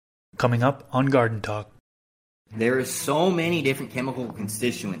coming up on Garden Talk. There is so many different chemical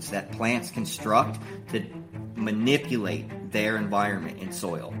constituents that plants construct to manipulate their environment in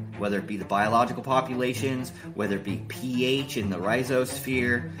soil, whether it be the biological populations, whether it be pH in the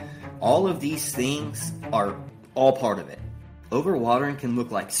rhizosphere. All of these things are all part of it. Overwatering can look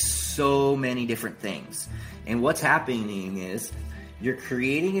like so many different things. And what's happening is you're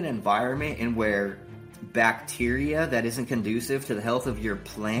creating an environment in where bacteria that isn't conducive to the health of your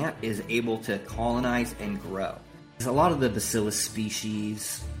plant is able to colonize and grow. A lot of the bacillus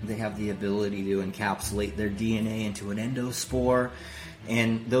species, they have the ability to encapsulate their DNA into an endospore,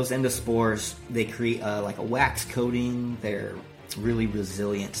 and those endospores, they create like a wax coating. They're really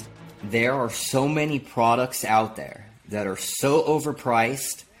resilient. There are so many products out there that are so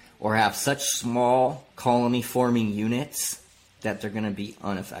overpriced or have such small colony forming units that they're going to be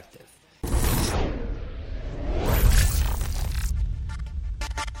ineffective.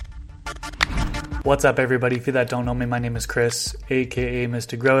 What's up, everybody? If you that don't know me, my name is Chris, aka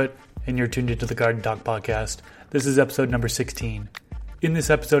Mr. Grow It, and you're tuned into the Garden Talk podcast. This is episode number 16. In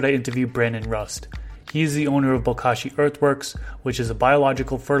this episode, I interview Brandon Rust. He is the owner of Bokashi Earthworks, which is a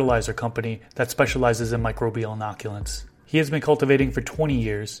biological fertilizer company that specializes in microbial inoculants. He has been cultivating for 20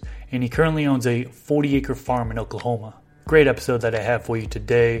 years, and he currently owns a 40-acre farm in Oklahoma. Great episode that I have for you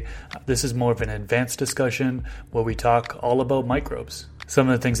today. This is more of an advanced discussion where we talk all about microbes. Some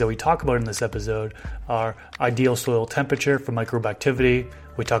of the things that we talk about in this episode are ideal soil temperature for microbe activity.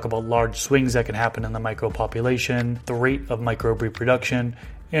 We talk about large swings that can happen in the microbe population, the rate of microbe reproduction,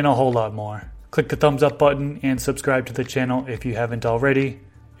 and a whole lot more. Click the thumbs up button and subscribe to the channel if you haven't already.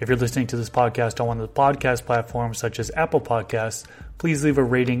 If you're listening to this podcast on one of the podcast platforms such as Apple Podcasts, please leave a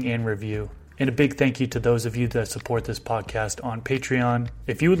rating and review. And a big thank you to those of you that support this podcast on Patreon.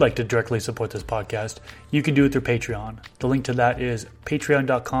 If you would like to directly support this podcast, you can do it through Patreon. The link to that is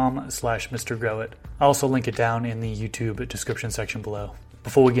patreon.com/MrGrowit. I'll also link it down in the YouTube description section below.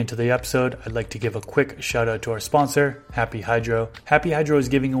 Before we get into the episode, I'd like to give a quick shout out to our sponsor, Happy Hydro. Happy Hydro is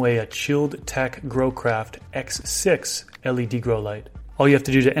giving away a Chilled Tech GrowCraft X6 LED grow light. All you have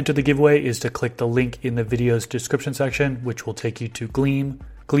to do to enter the giveaway is to click the link in the video's description section, which will take you to Gleam.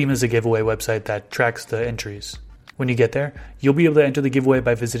 Gleam is a giveaway website that tracks the entries. When you get there, you'll be able to enter the giveaway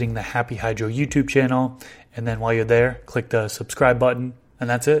by visiting the Happy Hydro YouTube channel, and then while you're there, click the subscribe button, and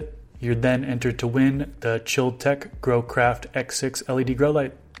that's it. You're then entered to win the Chilled Tech GrowCraft X6 LED grow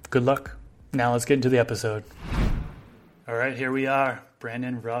light. Good luck. Now let's get into the episode. All right, here we are.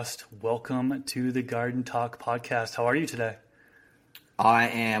 Brandon Rust, welcome to the Garden Talk podcast. How are you today? I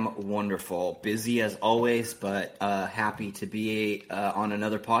am wonderful. Busy as always, but happy to be on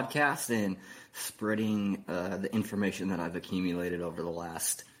another podcast and spreading the information that I've accumulated over the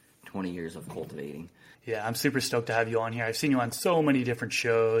last 20 years of cultivating. Yeah, I'm super stoked to have you on here. I've seen you on so many different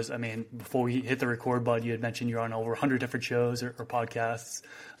shows. I mean, before we hit the record button, you had mentioned you're on over 100 different shows or podcasts,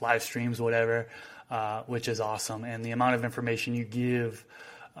 live streams, whatever, which is awesome. And the amount of information you give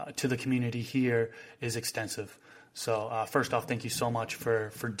to the community here is extensive. So first off, thank you so much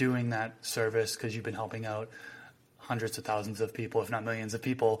for doing that service, because you've been helping out hundreds of thousands of people, if not millions of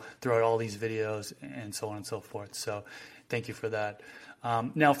people, throughout all these videos and so on and so forth. So thank you for that.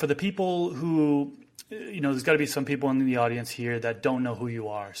 Now, for the people who, there's got to be some people in the audience here that don't know who you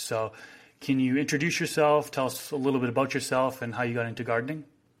are. So can you introduce yourself, tell us a little bit about yourself and how you got into gardening?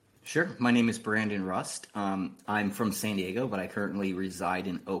 Sure. My name is Brandon Rust. I'm from San Diego, but I currently reside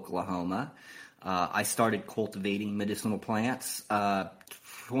in Oklahoma. I started cultivating medicinal plants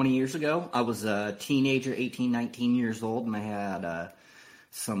 20 years ago. I was a teenager, 18, 19 years old, and I had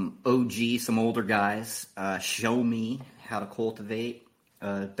some older guys show me how to cultivate.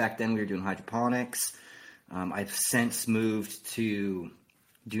 Back then we were doing hydroponics. I've since moved to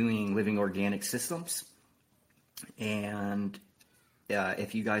doing living organic systems. And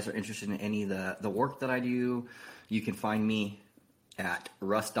if you guys are interested in any of the work that I do, you can find me at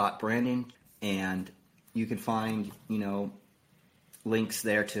rust.brandon. And you can find, links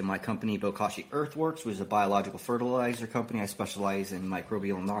there to my company, Bokashi Earthworks, which is a biological fertilizer company. I specialize in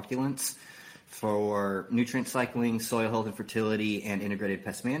microbial inoculants for nutrient cycling, soil health and fertility, and integrated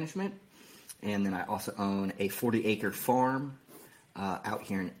pest management. And then I also own a 40-acre farm out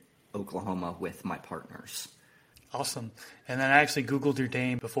here in Oklahoma with my partners. Awesome. And then I actually Googled your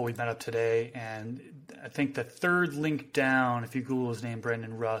name before we met up today, and I think the third link down, if you Google his name,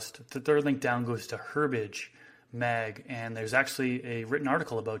 Brandon Rust, the third link down goes to Herbage Mag, and there's actually a written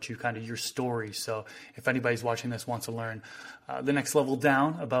article about you, kind of your story. So if anybody's watching this wants to learn the next level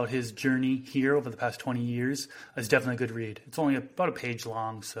down about his journey here over the past 20 years, it's definitely a good read. It's only about a page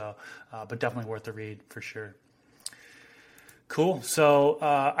long, so but definitely worth the read for sure. Cool. So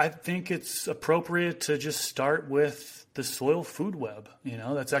I think it's appropriate to just start with the soil food web.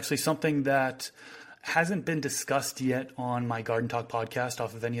 That's actually something that hasn't been discussed yet on my Garden Talk podcast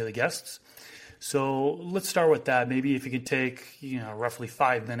off of any of the guests. So let's start with that. Maybe if you could take, roughly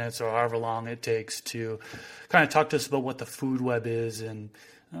 5 minutes or however long it takes to kind of talk to us about what the food web is in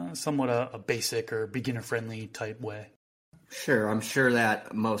somewhat a basic or beginner-friendly type way. Sure. I'm sure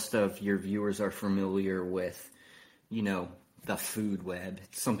that most of your viewers are familiar with, the food web.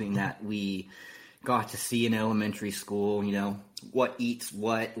 It's something that we got to see in elementary school, what eats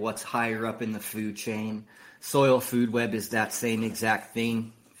what's higher up in the food chain. Soil food web is that same exact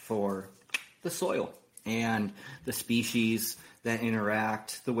thing for the soil and the species that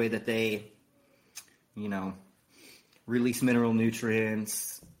interact, the way that they, release mineral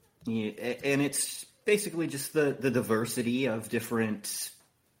nutrients. And it's basically just the diversity of different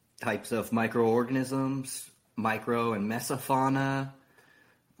types of microorganisms, micro and mesofauna,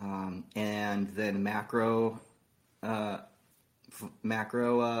 and then macro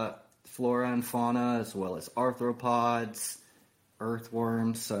flora and fauna, as well as arthropods,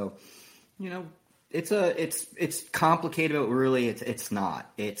 earthworms. So, it's complicated, but really it's not.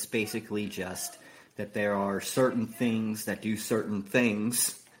 It's basically just that there are certain things that do certain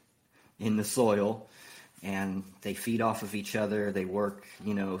things in the soil, and they feed off of each other. They work,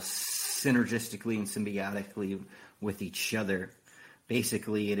 synergistically and symbiotically with each other.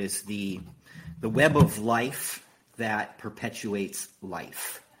 Basically, it is the web of life that perpetuates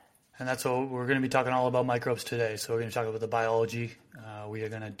life. And that's what we're going to be talking all about microbes today. So we're going to talk about the biology. We are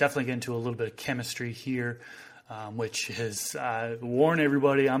going to definitely get into a little bit of chemistry here, which is, warn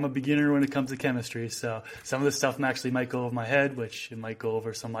everybody, I'm a beginner when it comes to chemistry. So some of the stuff actually might go over my head, which it might go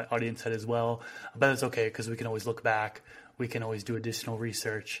over some of my audience head as well. But that's okay, because we can always look back. We can always do additional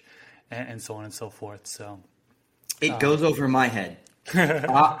research and so on and so forth. So it goes over my head.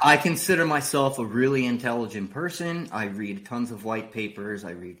 I consider myself a really intelligent person. I read tons of white papers. I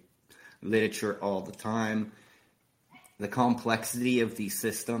read literature all the time. The complexity of these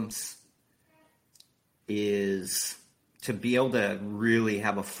systems is, to be able to really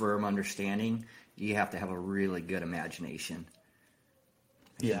have a firm understanding, you have to have a really good imagination.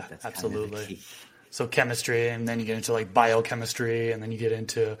 Yeah, absolutely. So chemistry, and then you get into like biochemistry, and then you get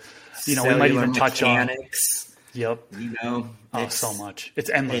into, we might even touch mechanics. Yep. So much. It's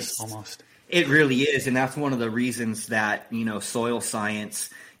endless almost. It really is, and that's one of the reasons that, soil science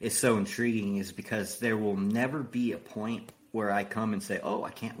is so intriguing, is because there will never be a point where I come and say, oh,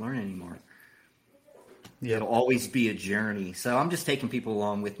 I can't learn anymore. Yep. It'll always be a journey. So I'm just taking people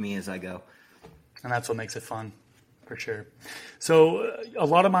along with me as I go. And that's what makes it fun, for sure. So a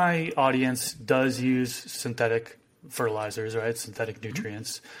lot of my audience does use synthetic fertilizers, right? Synthetic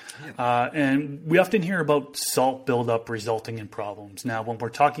nutrients. Yeah. And we often hear about salt buildup resulting in problems. Now, when we're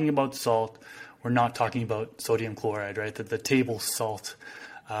talking about salt, we're not talking about sodium chloride, right? The table salt.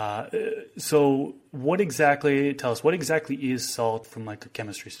 So what exactly is salt from like a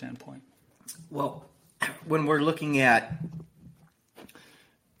chemistry standpoint? Well, when we're looking at,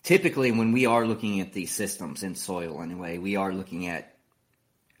 typically when we are looking at these systems in soil anyway, we are looking at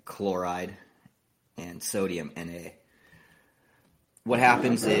chloride and sodium Na. What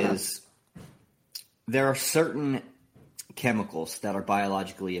happens is there are certain chemicals that are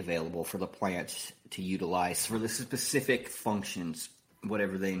biologically available for the plant to utilize for the specific functions,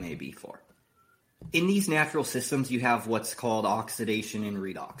 whatever they may be for. In these natural systems, you have what's called oxidation and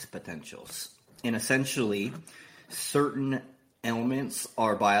redox potentials. And essentially, certain elements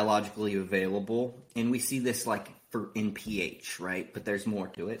are biologically available, and we see this in pH, right? But there's more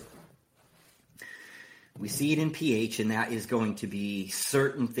to it. We see it in pH, and that is going to be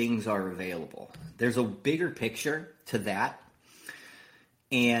certain things are available. There's a bigger picture to that.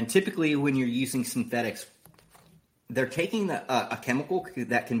 And typically when you're using synthetics, they're taking a chemical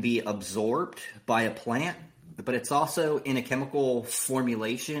that can be absorbed by a plant, but it's also in a chemical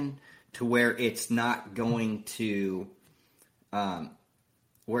formulation to where it's not going to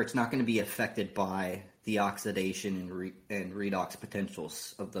be affected by the oxidation and redox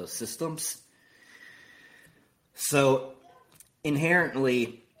potentials of those systems. So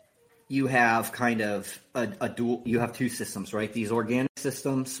inherently, you have kind of you have two systems, right? These organic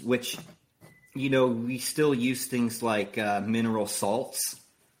systems, which, we still use things like mineral salts,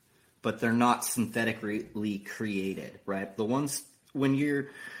 but they're not synthetically created, right? The ones when you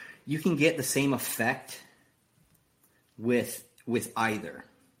can get the same effect with either.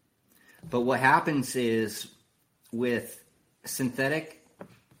 But what happens is with synthetic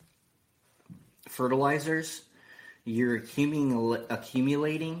fertilizers, you're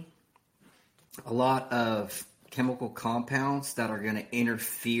accumulating a lot of chemical compounds that are going to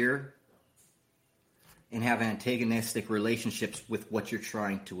interfere and have antagonistic relationships with what you're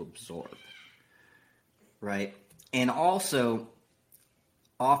trying to absorb, right? And also,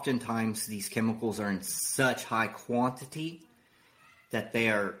 oftentimes these chemicals are in such high quantity that they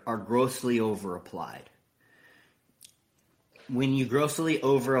are grossly over-applied. When you grossly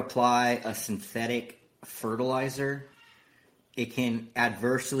over-apply a synthetic fertilizer, it can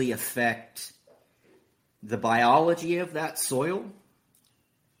adversely affect the biology of that soil,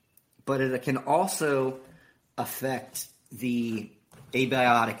 but it can also affect the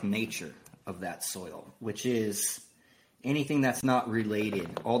abiotic nature of that soil, which is anything that's not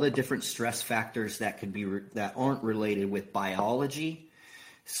related, all the different stress factors that could be that aren't related with biology.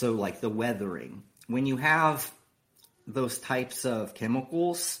 So like the weathering, when you have those types of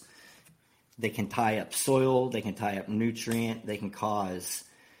chemicals, they can tie up soil, they can tie up nutrient, they can cause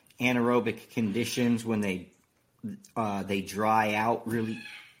anaerobic conditions when they dry out really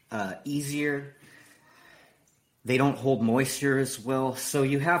easier. They don't hold moisture as well. So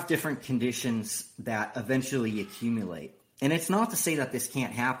you have different conditions that eventually accumulate. And it's not to say that this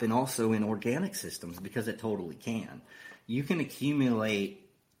can't happen also in organic systems, because it totally can. You can accumulate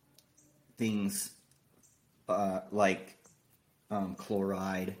things like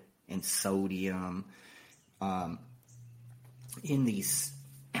chloride and sodium in these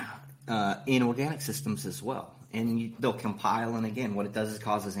in organic systems as well. And they'll compile, and again, what it does is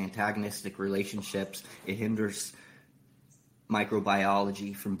causes antagonistic relationships. It hinders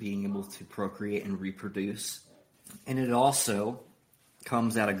microbiology from being able to procreate and reproduce. And it also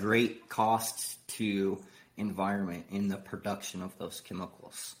comes at a great cost to environment in the production of those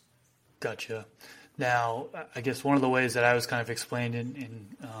chemicals. Gotcha. Now, I guess one of the ways that I was kind of explained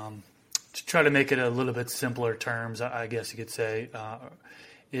in to try to make it a little bit simpler terms, I guess you could say,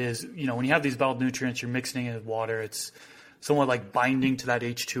 is, when you have these bulk nutrients, you're mixing it with water, it's somewhat like binding to that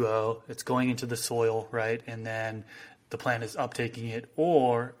H2O. It's going into the soil, right? And then the plant is uptaking it,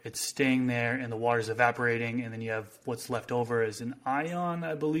 or it's staying there and the water's evaporating, and then you have what's left over as an ion,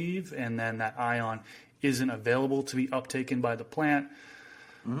 I believe, and then that ion isn't available to be uptaken by the plant.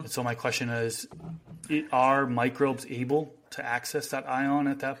 Mm-hmm. So my question is, are microbes able to access that ion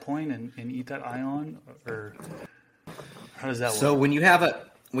at that point and eat that ion, or how does that work? So when you have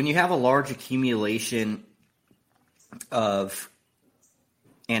a large accumulation of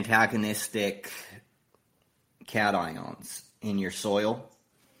antagonistic cations in your soil,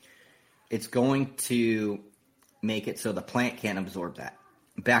 it's going to make it so the plant can't absorb that.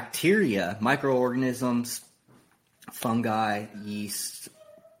 Bacteria, microorganisms, fungi, yeast,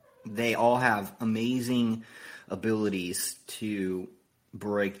 they all have amazing abilities to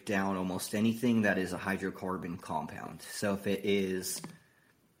break down almost anything that is a hydrocarbon compound. So if it is,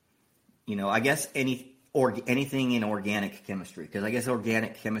 I guess anything in organic chemistry, because I guess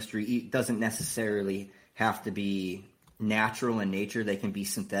organic chemistry doesn't necessarily have to be natural in nature. They can be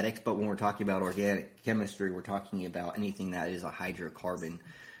synthetic, but when we're talking about organic chemistry, we're talking about anything that is a hydrocarbon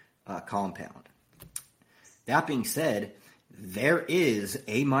compound. That being said, there is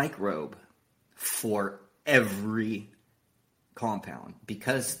a microbe for every compound,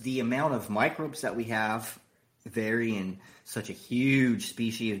 because the amount of microbes that we have vary in such a huge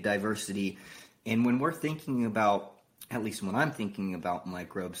species of diversity. And when we're thinking about, at least when I'm thinking about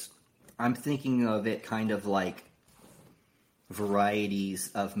microbes, I'm thinking of it kind of like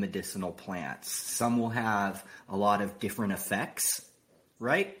varieties of medicinal plants. Some will have a lot of different effects,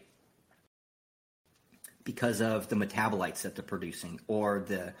 right? Because of the metabolites that they're producing, or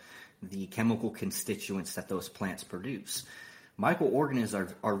the chemical constituents that those plants produce.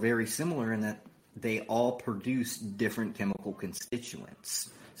 Microorganisms are very similar in that they all produce different chemical constituents.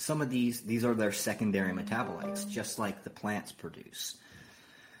 Some of these are their secondary metabolites, just like the plants produce.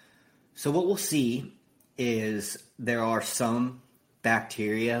 So what we'll see is there are some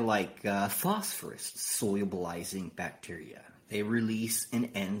bacteria like phosphorus solubilizing bacteria. They release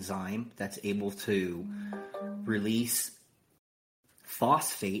an enzyme that's able to release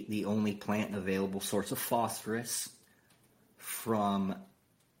phosphate, the only plant available source of phosphorus, from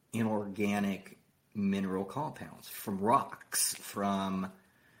inorganic mineral compounds, from rocks, from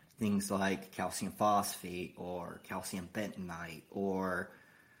things like calcium phosphate or calcium bentonite or,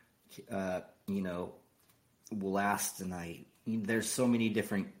 wollastonite. There's so many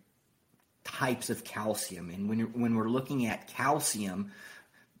different types of calcium. And when we're looking at calcium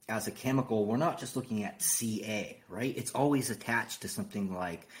as a chemical, we're not just looking at Ca, right? It's always attached to something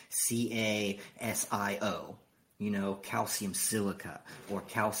like CaSiO, calcium silica or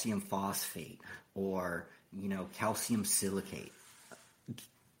calcium phosphate or, calcium silicate.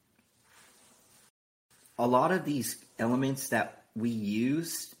 a lot of these elements that we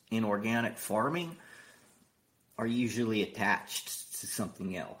use in organic farming are usually attached to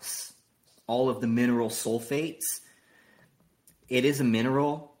something else. All of the mineral sulfates, it is a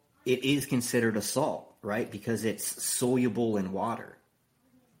mineral, it is considered a salt, right? Because it's soluble in water.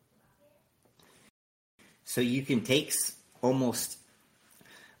 So you can take almost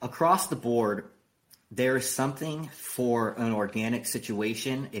across the board, there is something for an organic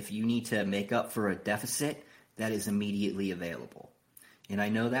situation if you need to make up for a deficit that is immediately available. And I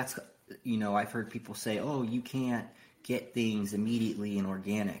know that's, I've heard people say, oh, you can't get things immediately in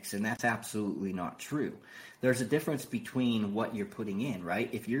organics, and that's absolutely not true. There's a difference between what you're putting in, right?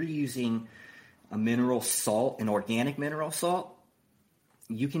 If you're using a mineral salt, an organic mineral salt,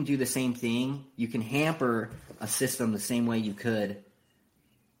 you can do the same thing. You can hamper a system the same way you could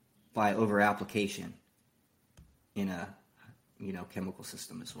by over-application in a chemical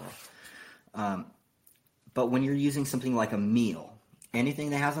system as well. But when you're using something like a meal,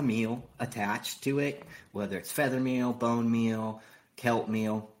 anything that has a meal attached to it, whether it's feather meal, bone meal, kelp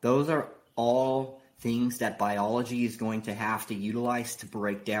meal, those are all things that biology is going to have to utilize to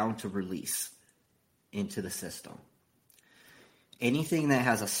break down to release into the system. Anything that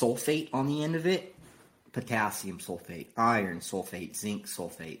has a sulfate on the end of it, potassium sulfate, iron sulfate, zinc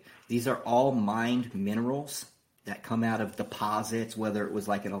sulfate, these are all mined minerals that come out of deposits, whether it was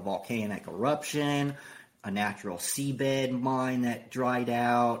like in a volcanic eruption, a natural seabed mine that dried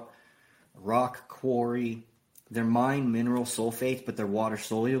out, a rock quarry. They're mined mineral sulfates, but they're water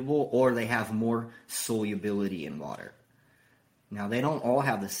soluble, or they have more solubility in water. Now, they don't all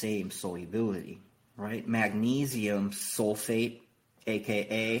have the same solubility, right? Magnesium sulfate,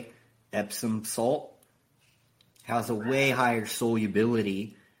 aka Epsom salt, has a way higher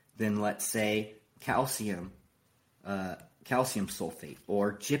solubility than, let's say, calcium sulfate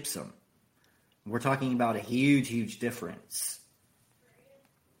or gypsum. We're talking about a huge, huge difference.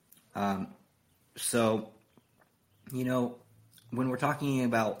 So, when we're talking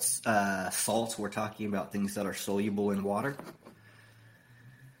about salts, we're talking about things that are soluble in water,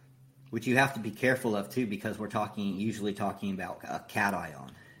 which you have to be careful of too, because we're usually talking about a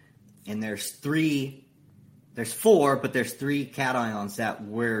cation. And there's four, but there's three cations that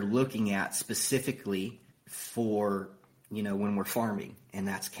we're looking at specifically for, when we're farming. And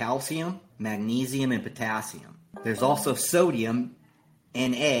that's calcium, magnesium, and potassium. There's also sodium,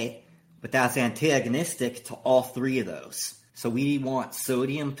 Na, but that's antagonistic to all three of those. So we want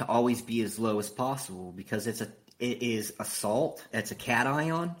sodium to always be as low as possible because it is a salt, it's a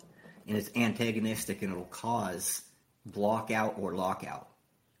cation, and it's antagonistic, and it'll cause blockout or lockout.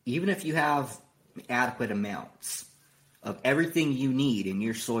 Even if you have adequate amounts of everything you need in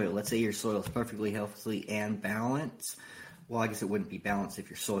your soil, let's say your soil is perfectly healthy and balanced. Well, I guess it wouldn't be balanced if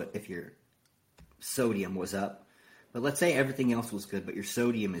your sodium was up. But let's say everything else was good, but your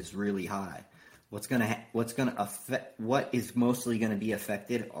sodium is really high. What is mostly going to be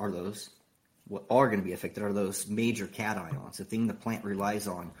affected are those major cations, the thing the plant relies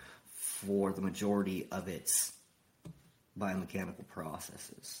on for the majority of its biomechanical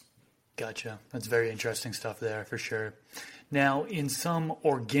processes. Gotcha. That's very interesting stuff there for sure. Now, in some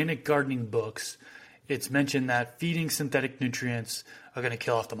organic gardening books, it's mentioned that feeding synthetic nutrients are going to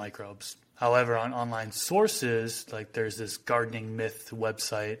kill off the microbes. However, on online sources, like there's this Gardening Myth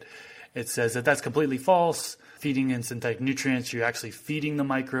website, it says that that's completely false. Feeding in synthetic nutrients, you're actually feeding the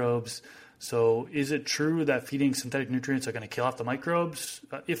microbes. So is it true that feeding synthetic nutrients are going to kill off the microbes?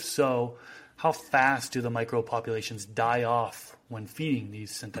 If so, how fast do the microbe populations die off when feeding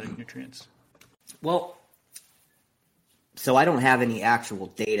these synthetic nutrients? Well, so I don't have any actual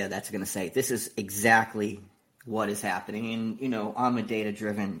data that's going to say this is exactly what is happening. And, I'm a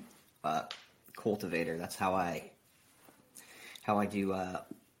data-driven cultivator. That's how I do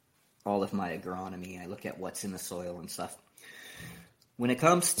all of my agronomy. I look at what's in the soil and stuff. When it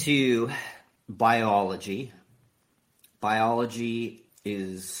comes to biology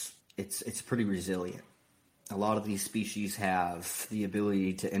is it's pretty resilient. A lot of these species have the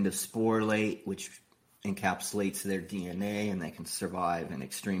ability to endosporulate, which encapsulates their DNA, and they can survive in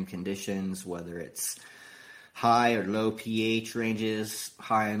extreme conditions, whether it's high or low pH ranges,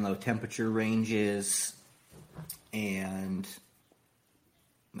 high and low temperature ranges, and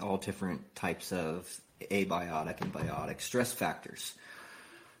all different types of abiotic and biotic stress factors.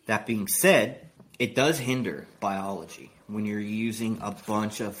 That being said, it does hinder biology when you're using a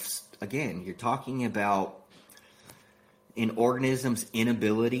bunch of, again, you're talking about an organism's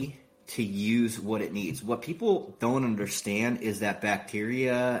inability to use what it needs. What people don't understand is that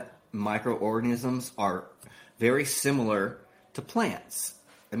bacteria, microorganisms are very similar to plants.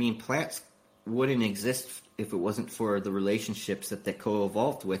 I mean, plants wouldn't exist if it wasn't for the relationships that they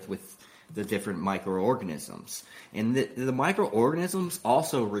co-evolved with the different microorganisms. And the microorganisms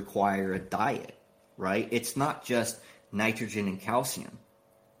also require a diet, right? It's not just nitrogen and calcium,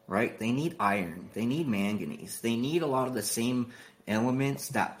 right? They need iron, they need manganese, they need a lot of the same elements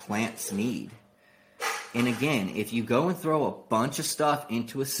that plants need. And again, if you go and throw a bunch of stuff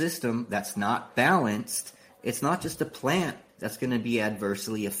into a system that's not balanced, it's not just a plant that's going to be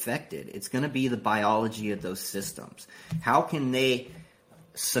adversely affected. It's going to be the biology of those systems. How can they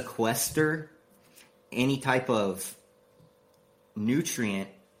sequester any type of nutrient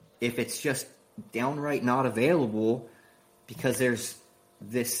if it's just downright not available because there's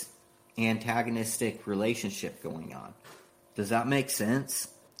this antagonistic relationship going on? Does that make sense?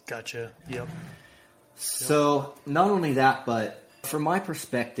 Gotcha. Yep. So not only that, but from my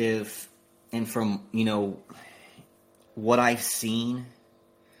perspective and from, what I've seen,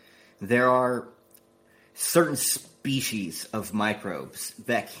 there are certain species of microbes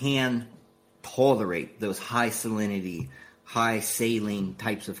that can tolerate those high salinity, high saline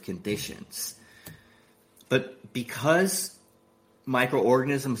types of conditions. But because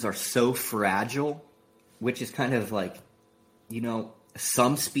microorganisms are so fragile, which is kind of like,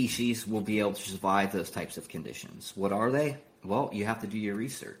 some species will be able to survive those types of conditions. What are they? Well, you have to do your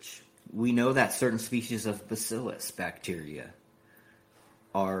research. We know that certain species of bacillus bacteria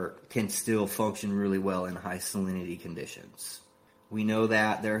can still function really well in high salinity conditions. We know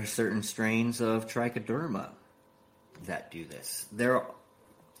that there are certain strains of trichoderma that do this.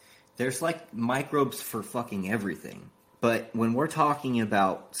 There's like microbes for fucking everything. But when we're talking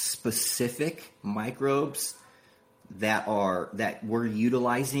about specific microbes that we're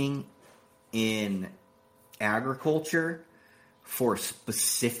utilizing in agriculture for a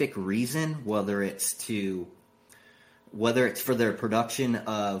specific reason, whether it's for their production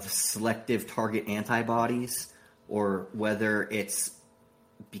of selective target antibodies, or whether it's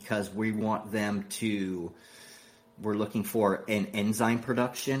because we're looking for an enzyme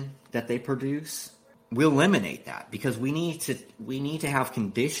production that they produce, we'll eliminate that because we need to have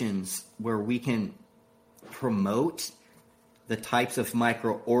conditions where we can promote the types of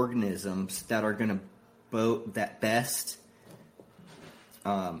microorganisms that are going to best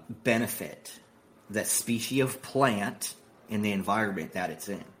benefit that species of plant in the environment that it's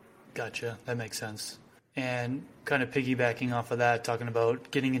in. Gotcha. That makes sense. And kind of piggybacking off of that, talking about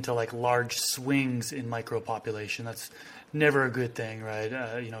getting into like large swings in micropopulation, that's never a good thing,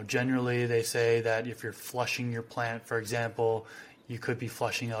 right? Generally they say that if you're flushing your plant, for example, you could be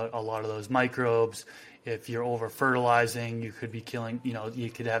flushing out a lot of those microbes. If you're over fertilizing, you could be killing, you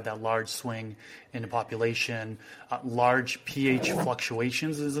could have that large swing in the population. Large pH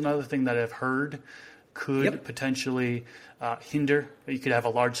fluctuations is another thing that I've heard could potentially hinder. You could have a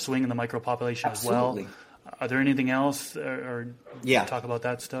large swing in the micropopulation Absolutely. as well. Are there anything else or talk about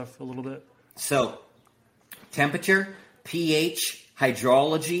that stuff a little bit? So temperature, pH,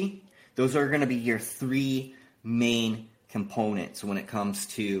 hydrology, those are going to be your three main components when it comes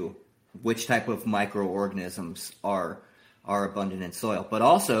to which type of microorganisms are abundant in soil, but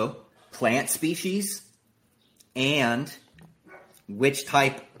also plant species and what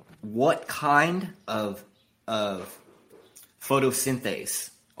kind of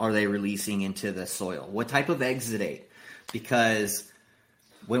photosynthase are they releasing into the soil? What type of exudate? Because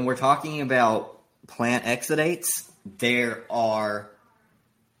when we're talking about plant exudates, there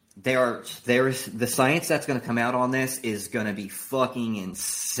is the science that's going to come out on this is going to be fucking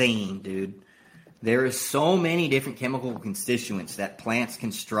insane, dude. There is so many different chemical constituents that plants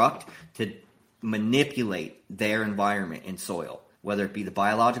construct to manipulate their environment in soil, whether it be the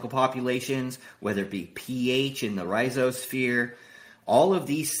biological populations, whether it be pH in the rhizosphere. All of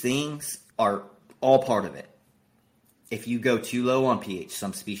these things are all part of it. If you go too low on pH,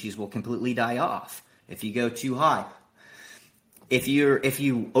 some species will completely die off. If you go too high, if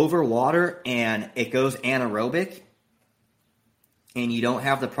you overwater and it goes anaerobic and you don't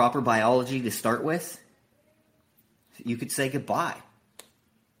have the proper biology to start with, you could say goodbye.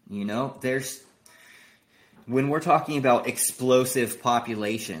 When we're talking about explosive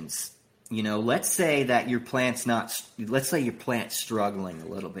populations, let's say that your plant's struggling a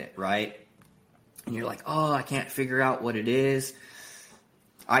little bit, right? And you're like, oh, I can't figure out what it is.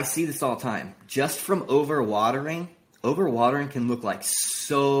 I see this all the time. Just from overwatering can look like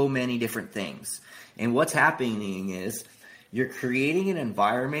so many different things. And what's happening is you're creating an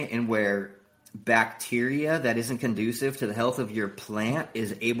environment in where bacteria that isn't conducive to the health of your plant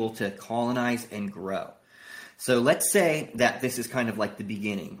is able to colonize and grow. So let's say that this is kind of like the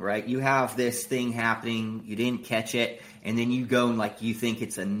beginning, right? You have this thing happening, you didn't catch it, and then you go and like you think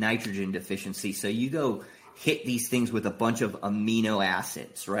it's a nitrogen deficiency. So you go hit these things with a bunch of amino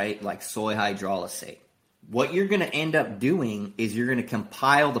acids, right? Like soy hydrolysate. What you're going to end up doing is you're going to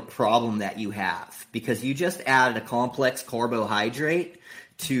compile the problem that you have because you just added a complex carbohydrate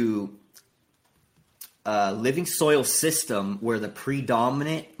to a living soil system where the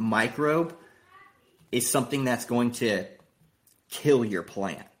predominant microbe is something that's going to kill your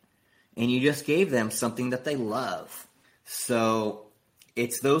plant. And you just gave them something that they love. So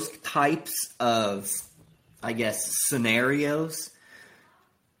it's those types of, I guess, scenarios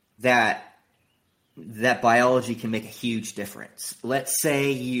that biology can make a huge difference. Let's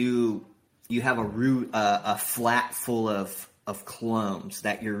say you have a flat full of clones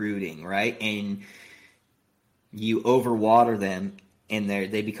that you're rooting, right? And you overwater them and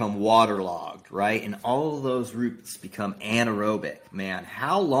they become waterlogged, right? And all of those roots become anaerobic. Man,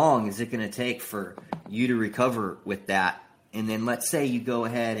 how long is it going to take for you to recover with that? And then let's say you go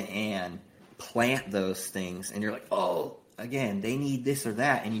ahead and plant those things and you're like, oh, again, they need this or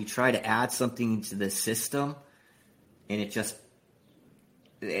that, and you try to add something to the system, and it just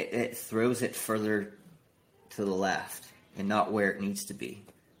it throws it further to the left and not where it needs to be.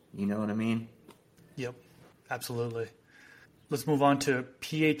 You know what I mean? Yep, absolutely. Let's move on to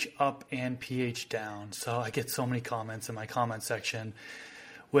pH up and pH down. So I get so many comments in my comment section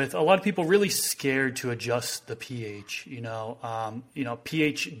with a lot of people really scared to adjust the pH.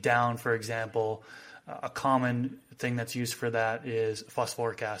 pH down, for example, a common thing that's used for that is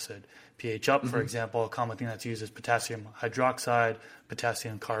phosphoric acid. pH up, for example, a common thing that's used is potassium hydroxide,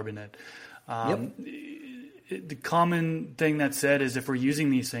 potassium carbonate. The common thing that's said is if we're using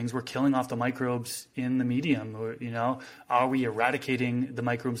these things, we're killing off the microbes in the medium. Are we eradicating the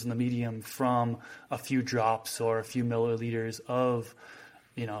microbes in the medium from a few drops or a few milliliters of,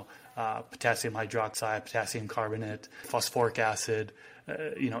 potassium hydroxide, potassium carbonate, phosphoric acid?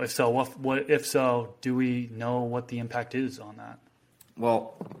 If so, if so, do we know what the impact is on that?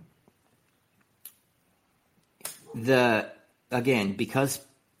 Well, because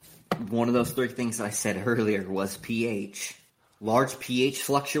one of those three things I said earlier was pH. Large pH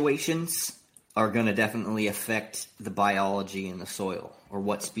fluctuations are going to definitely affect the biology in the soil or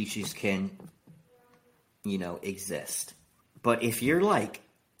what species can, exist. But if you're like,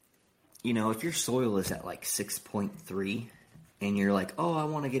 if your soil is at like 6.3 and you're like, oh, I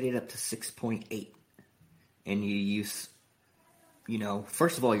want to get it up to 6.8, and you use,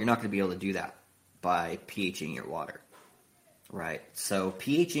 first of all, you're not going to be able to do that by pHing your water. Right, so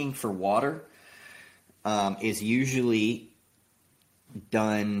pHing for water is usually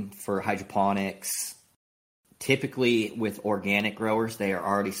done for hydroponics. Typically with organic growers, they are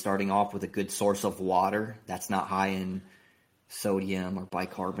already starting off with a good source of water that's not high in sodium or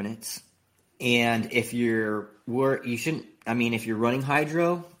bicarbonates. And if you're running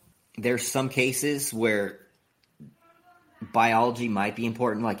hydro, there's some cases where biology might be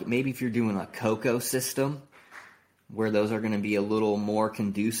important, like maybe if you're doing a cocoa system, where those are going to be a little more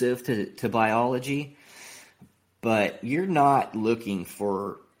conducive to biology, but you're not looking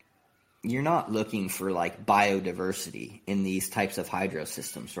for like biodiversity in these types of hydro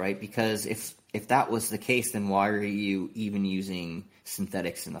systems, right? Because if that was the case, then why are you even using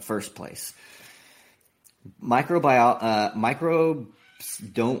synthetics in the first place? Microbes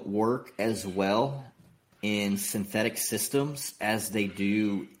don't work as well in synthetic systems as they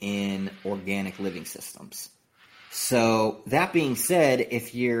do in organic living systems. So that being said,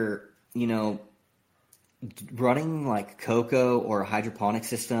 if you're, running like cocoa or a hydroponic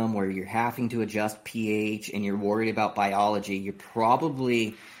system where you're having to adjust pH and you're worried about biology, you're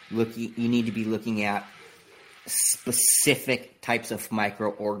probably you need to be looking at specific types of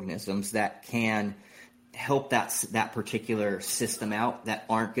microorganisms that can help that particular system out that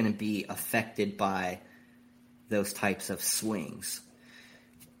aren't going to be affected by those types of swings.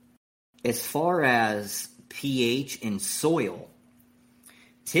 As far as pH in soil,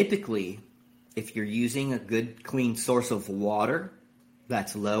 typically, if you're using a good clean source of water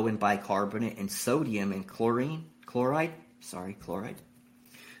that's low in bicarbonate and sodium and chloride,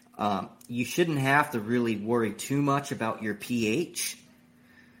 you shouldn't have to really worry too much about your pH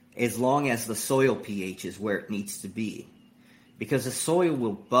as long as the soil pH is where it needs to be. Because the soil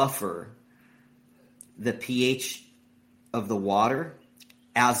will buffer the pH of the water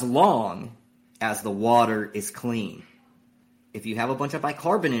as long as the water is clean. If you have a bunch of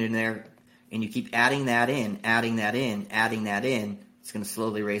bicarbonate in there and you keep adding that in, it's going to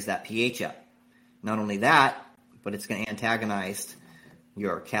slowly raise that pH up. Not only that, but it's going to antagonize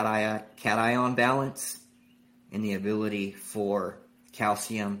your cation balance in the ability for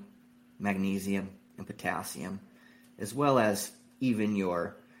calcium, magnesium, and potassium, as well as even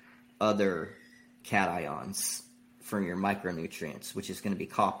your other cations for your micronutrients, which is going to be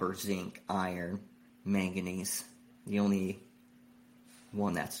copper, zinc, iron, manganese. The only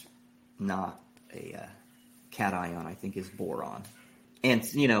one that's not a cation, I think, is boron. And,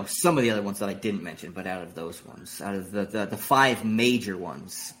 some of the other ones that I didn't mention, but out of those ones, out of the five major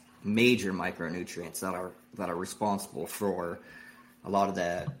ones, major micronutrients that are responsible for a lot of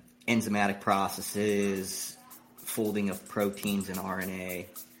the enzymatic processes, folding of proteins and RNA,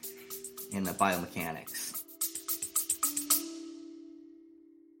 and the biomechanics.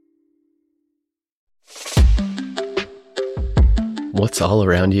 What's all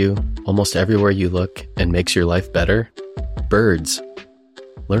around you, almost everywhere you look, and makes your life better? Birds.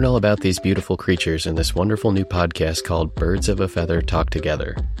 Learn all about these beautiful creatures in this wonderful new podcast called Birds of a Feather Talk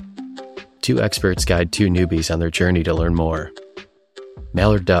Together. Two experts guide two newbies on their journey to learn more.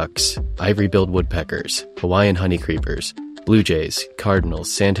 Mallard ducks, ivory-billed woodpeckers, Hawaiian honeycreepers, blue jays,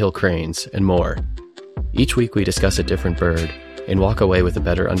 cardinals, sandhill cranes, and more. Each week we discuss a different bird and walk away with a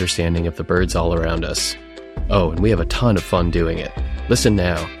better understanding of the birds all around us. Oh, and we have a ton of fun doing it. Listen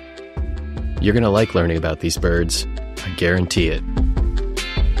now. You're going to like learning about these birds. I guarantee it.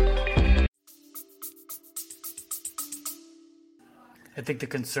 I think the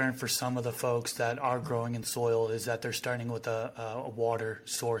concern for some of the folks that are growing in soil is that they're starting with a water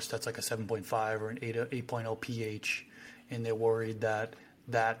source that's like a 7.5 or an 8.0 pH, and they're worried that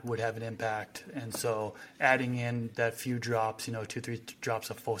that would have an impact. And so adding in that few drops, 2-3 drops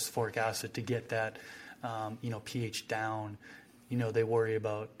of phosphoric acid to get that, pH down, they worry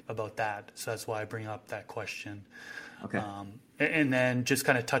about that. So that's why I bring up that question. Okay. And then just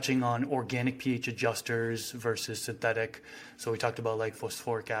kind of touching on organic pH adjusters versus synthetic. So we talked about like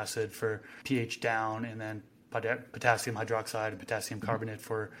phosphoric acid for pH down, and then potassium hydroxide and potassium carbonate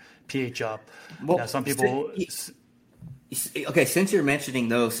for pH up. Well, now, some people... Okay, since you're mentioning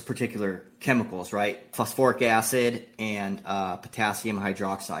those particular chemicals, right? Phosphoric acid and potassium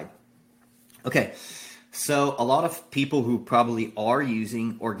hydroxide. Okay, so a lot of people who probably are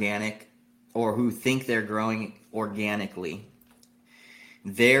using organic or who think they're growing organically,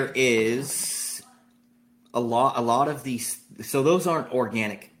 there is a lot of these. So those aren't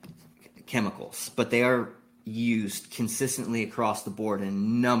organic chemicals, but they are used consistently across the board in a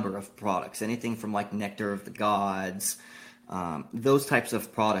number of products. Anything from like Nectar of the Gods, those types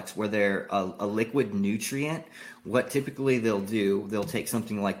of products where they're a liquid nutrient. What typically they'll do, they'll take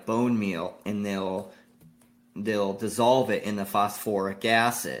something like bone meal and they'll dissolve it in the phosphoric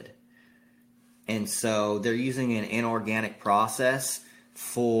acid. And so they're using an inorganic process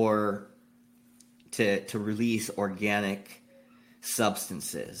to release organic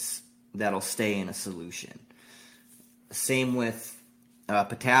substances that'll stay in a solution. Same with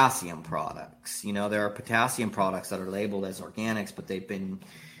potassium products. There are potassium products that are labeled as organics, but they've been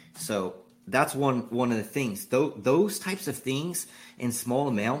so. That's one of the things. Those types of things in small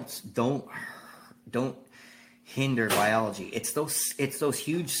amounts don't hinder biology. It's those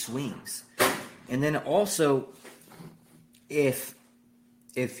huge swings. And then also, if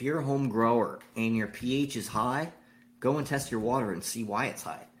you're a home grower and your pH is high, go and test your water and see why it's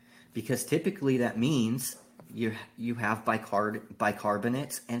high. Because typically that means you have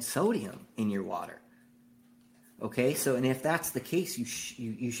bicarbonates and sodium in your water. Okay, so and if that's the case,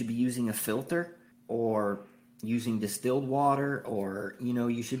 you should be using a filter or using distilled water, or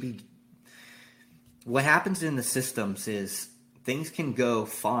you should be. What happens in the systems is things can go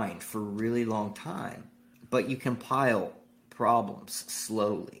fine for a really long time, but you compile problems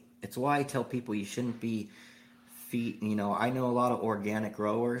slowly. It's why I tell people you shouldn't be I know a lot of organic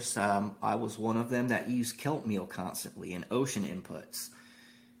growers. I was one of them that used kelp meal constantly and ocean inputs.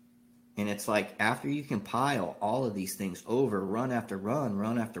 And it's like after you compile all of these things over run after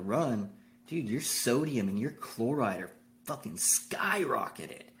run, dude, your sodium and your chloride are fucking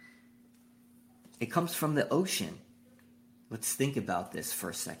skyrocketed. It comes from the ocean. Let's think about this for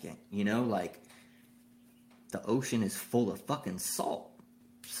a second. Like the ocean is full of fucking salt.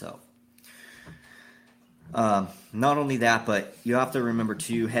 So, not only that, but you have to remember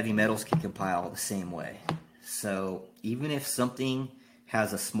too, heavy metals can compile the same way. So even if something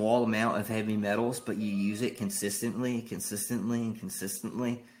has a small amount of heavy metals, but you use it consistently,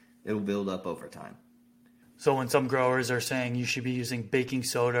 it'll build up over time. So when some growers are saying you should be using baking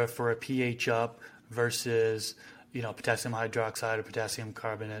soda for a pH up versus, potassium hydroxide or potassium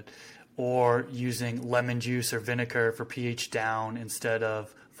carbonate, or using lemon juice or vinegar for pH down instead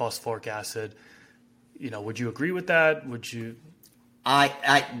of phosphoric acid, would you agree with that? Would you?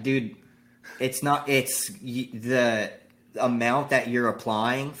 Dude, It's not. It's the amount that you're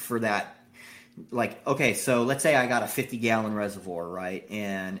applying for that. Like, okay, so let's say I got a 50-gallon reservoir, right?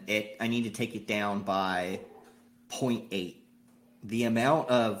 And I need to take it down by 0.8. The amount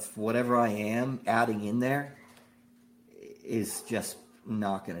of whatever I am adding in there is just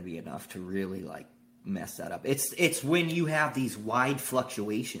not going to be enough to really like mess that up. It's when you have these wide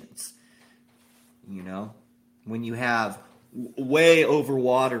fluctuations, you know, when you have way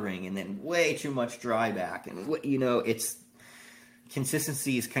overwatering and then way too much dryback, and you know, it's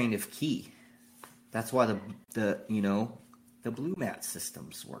consistency is kind of key. That's why the blue mat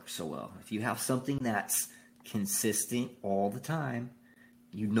systems work so well. If you have something that's consistent all the time,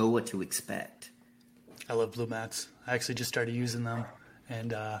 you know what to expect. I love blue mats. I actually just started using them,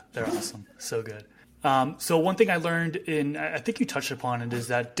 and they're awesome. So good. So one thing I learned I think you touched upon it, is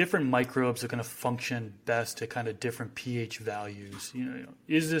that different microbes are going to function best at kind of different pH values. You know,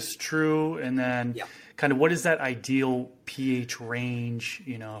 is this true? And then kind of what is that ideal pH range,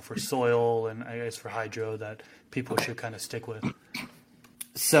 you know, for soil and I guess for hydro that people should kind of stick with?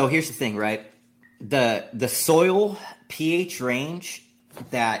 So here's the thing, right? The soil pH range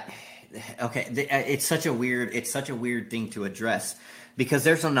it's such a weird thing to address, because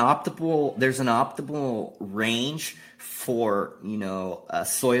there's an optimal range for, you know,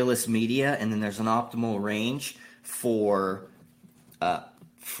 soilless media, and then there's an optimal range for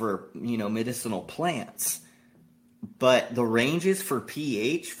you know, medicinal plants. But the ranges for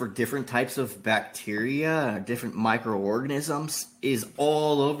pH for different types of bacteria, different microorganisms, is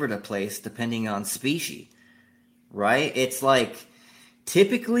all over the place depending on species, right? It's like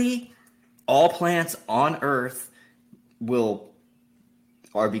typically all plants on Earth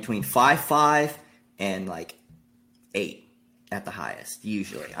are between 5.5 and like 8 at the highest,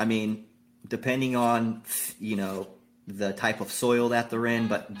 usually. I mean, depending on, you know, the type of soil that they're in,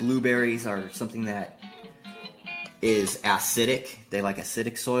 but blueberries are something that is acidic. They like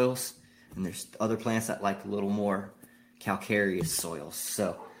acidic soils, and there's other plants that like a little more calcareous soils,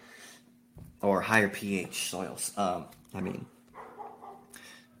 or higher pH soils.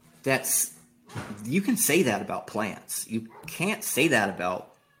 You can say that about plants. You can't say that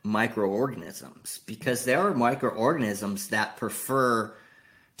about microorganisms, because there are microorganisms that prefer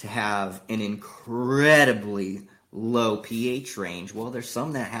to have an incredibly low pH range. Well, there's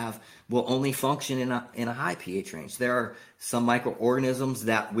some that will only function in a high pH range. There are some microorganisms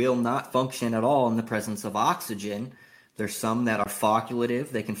that will not function at all in the presence of oxygen. There's some that are facultative.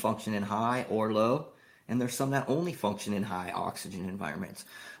 They can function in high or low. And there's some that only function in high oxygen environments.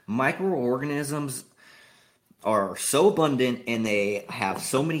 Microorganisms are so abundant, and they have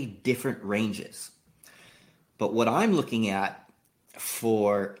so many different ranges. But what I'm looking at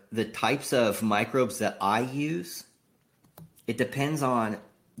for the types of microbes that I use, it depends on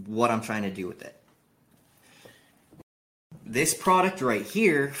what I'm trying to do with it. This product right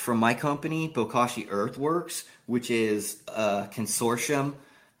here from my company, Bokashi Earthworks, which is a consortium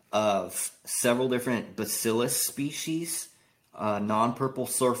of several different bacillus species, non-purple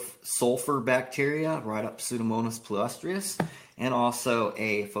sulfur bacteria, right up Pseudomonas plustrius, and also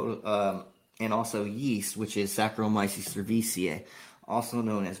yeast, which is Saccharomyces cerevisiae, also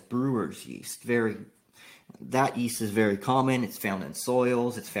known as brewer's yeast. That yeast is very common. It's found in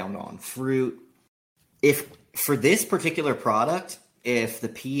soils. It's found on fruit. If for this particular product, if the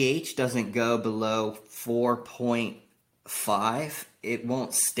pH doesn't go below 4.5, it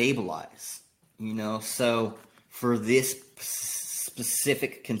won't stabilize. You know, so for this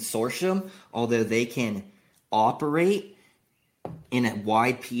specific consortium, although they can operate in a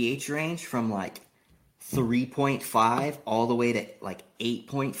wide pH range from like 3.5 all the way to like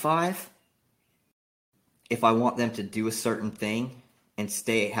 8.5, if I want them to do a certain thing and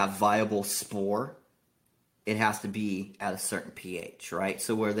have viable spore, it has to be at a certain pH, right?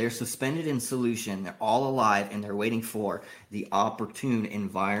 So where they're suspended in solution, they're all alive, and they're waiting for the opportune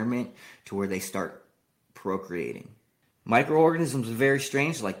environment to where they start procreating. Microorganisms are very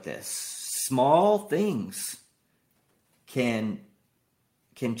strange like this. Small things can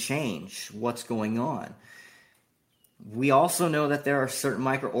change what's going on. We also know that there are certain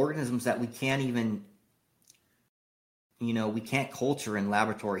microorganisms that we can't even, we can't culture in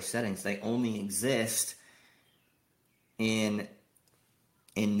laboratory settings. They only exist in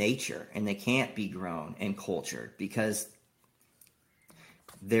nature, and they can't be grown and cultured because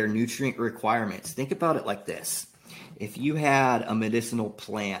their nutrient requirements. Think about it like this. If you had a medicinal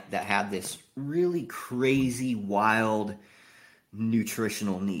plant that had this really crazy, wild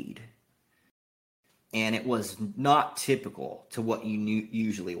nutritional need, and it was not typical to what you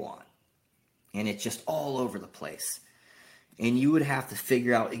usually want, and it's just all over the place, and you would have to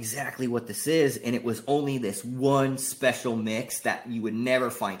figure out exactly what this is, and it was only this one special mix that you would never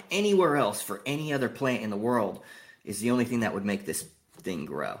find anywhere else for any other plant in the world is the only thing that would make this thing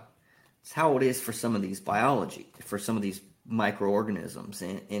grow. It's how it is for some of these for some of these microorganisms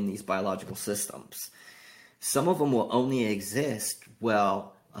in these biological systems. Some of them will only exist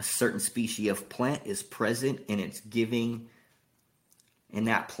while a certain species of plant is present and it's giving, and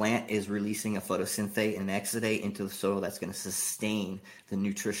that plant is releasing a photosynthate and an exudate into the soil that's going to sustain the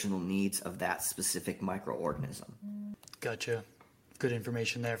nutritional needs of that specific microorganism. Gotcha. Good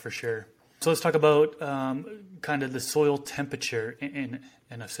information there for sure. So let's talk about kind of the soil temperature in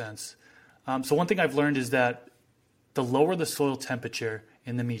a sense. So one thing I've learned is that the lower the soil temperature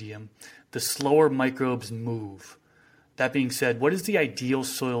in the medium, the slower microbes move. That being said, what is the ideal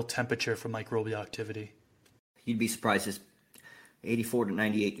soil temperature for microbial activity? You'd be surprised, it's 84 to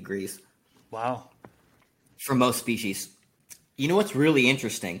 98 degrees. Wow. For most species. You know what's really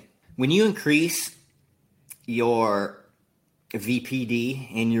interesting? When you increase your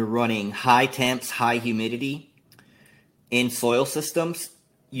VPD and you're running high temps, high humidity in soil systems,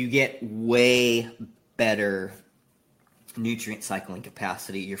 you get way better nutrient cycling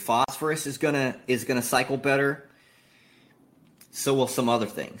capacity. Your phosphorus is gonna cycle better. So will some other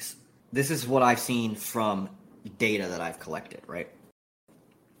things. This is what I've seen from data that I've collected, right?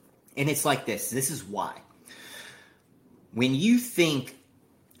 And it's like this. This is why. When you think,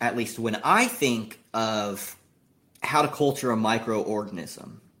 at least when I think of how to culture a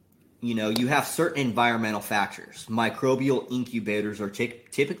microorganism, you have certain environmental factors. Microbial incubators are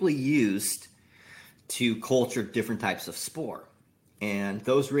typically used to culture different types of spore. And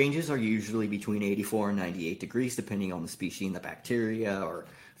those ranges are usually between 84 and 98 degrees, depending on the species and the bacteria or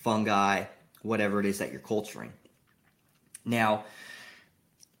fungi, whatever it is that you're culturing. Now,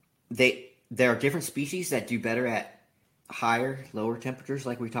 there are different species that do better at higher, lower temperatures,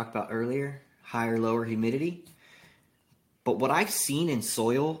 like we talked about earlier, higher, lower humidity. But what I've seen in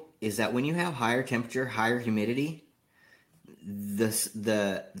soil is that when you have higher temperature, higher humidity,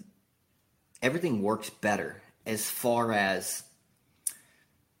 everything works better as far as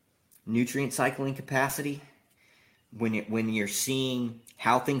nutrient cycling capacity. When you're seeing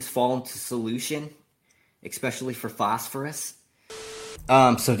how things fall into solution, especially for phosphorus.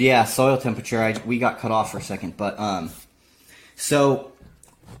 So yeah, soil temperature. We got cut off for a second, but so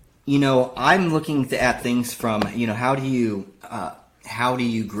I'm looking at things from how do you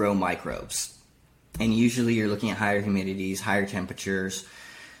grow microbes, and usually you're looking at higher humidities, higher temperatures.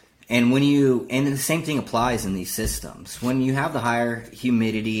 And the same thing applies in these systems. When you have the higher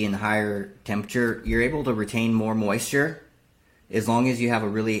humidity and higher temperature, you're able to retain more moisture as long as you have a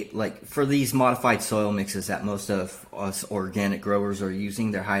really, for these modified soil mixes that most of us organic growers are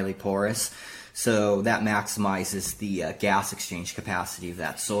using, they're highly porous. So that maximizes the gas exchange capacity of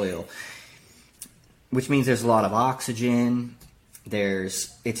that soil, which means there's a lot of oxygen.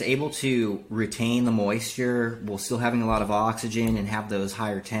 It's able to retain the moisture while still having a lot of oxygen and have those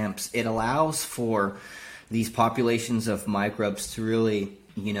higher temps. It allows for these populations of microbes to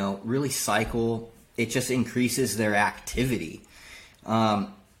really cycle. It just increases their activity.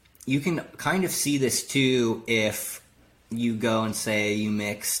 You can kind of see this too if you go and say you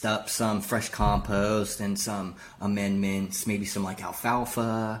mixed up some fresh compost and some amendments, maybe some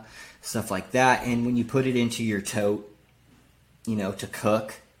alfalfa, stuff like that. And when you put it into your tote, to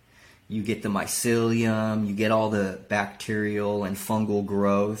cook, you get the mycelium, you get all the bacterial and fungal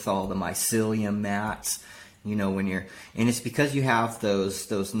growth, all the mycelium mats, and it's because you have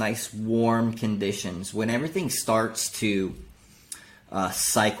those nice warm conditions. When everything starts to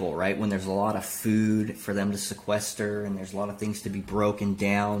cycle, right? When there's a lot of food for them to sequester and there's a lot of things to be broken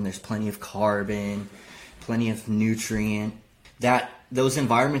down, there's plenty of carbon, plenty of nutrient, those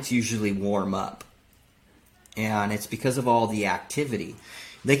environments usually warm up. And it's because of all the activity.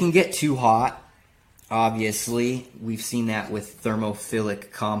 They can get too hot, obviously. We've seen that with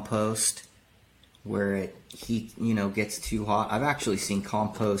thermophilic compost, where heat gets too hot. I've actually seen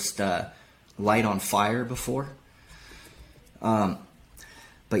compost light on fire before.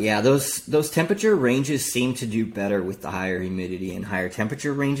 But yeah, those temperature ranges seem to do better with the higher humidity and higher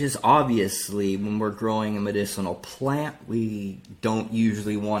temperature ranges. Obviously, when we're growing a medicinal plant, we don't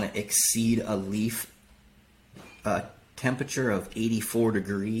usually want to exceed a leaf temperature of 84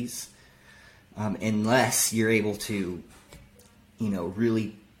 degrees, unless you're able to,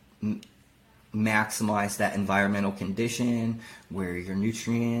 really maximize that environmental condition where your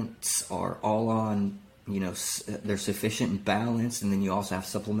nutrients are all on, they're sufficient and balanced, and then you also have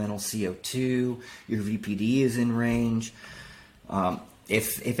supplemental CO2, your VPD is in range.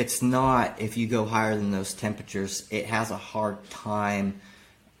 if you go higher than those temperatures, it has a hard time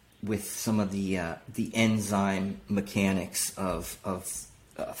with some of the enzyme mechanics of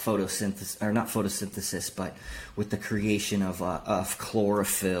photosynthesis, or not photosynthesis, but with the creation of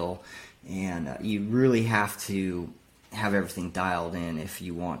chlorophyll, and you really have to have everything dialed in if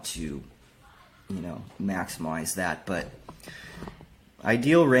you want to, maximize that. But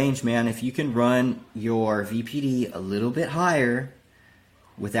ideal range, man, if you can run your VPD a little bit higher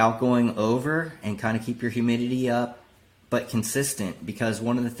without going over, and kind of keep your humidity up, but consistent, because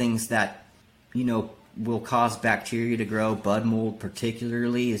one of the things that, will cause bacteria to grow, bud mold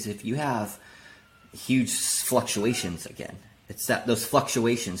particularly, is if you have huge fluctuations again. It's those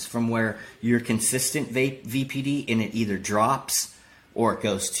fluctuations from where you're consistent VPD and it either drops or it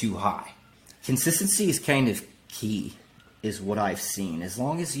goes too high. Consistency is kind of key, is what I've seen. As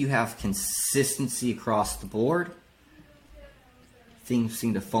long as you have consistency across the board, things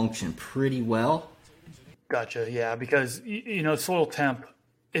seem to function pretty well. Gotcha. Yeah, because soil temp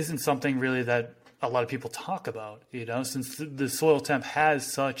isn't something really that a lot of people talk about. Since the soil temp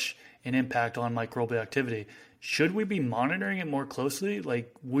has such an impact on microbial activity, should we be monitoring it more closely?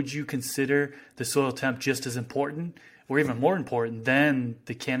 Like, would you consider the soil temp just as important, or even more important than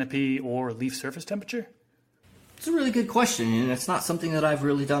the canopy or leaf surface temperature? It's a really good question, and it's not something that I've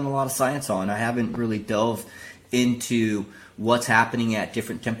really done a lot of science on. I haven't really delved into what's happening at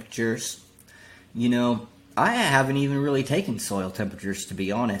different temperatures. I haven't even really taken soil temperatures, to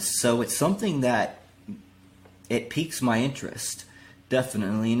be honest. So it's something that it piques my interest,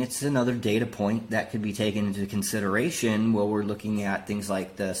 definitely. And it's another data point that could be taken into consideration while we're looking at things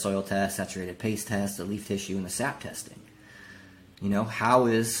like the soil test, saturated paste test, the leaf tissue, and the sap testing. How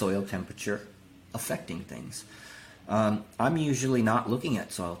is soil temperature affecting things? I'm usually not looking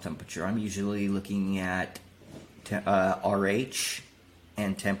at soil temperature. I'm usually looking at RH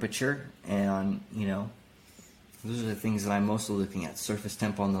and temperature, and, those are the things that I'm mostly looking at. Surface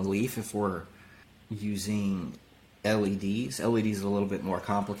temp on the leaf if we're using LEDs. LEDs are a little bit more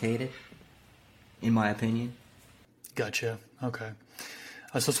complicated, in my opinion. Gotcha. Okay.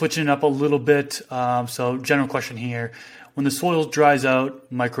 So switching it up a little bit. So general question here. When the soil dries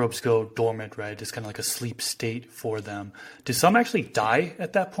out, microbes go dormant, right? It's kind of like a sleep state for them. Do some actually die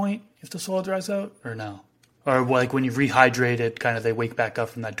at that point if the soil dries out, or no? Or like when you rehydrate it, kind of they wake back up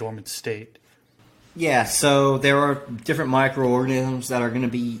from that dormant state? Yeah, so there are different microorganisms that are going to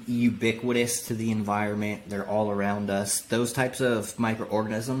be ubiquitous to the environment. They're all around us. Those types of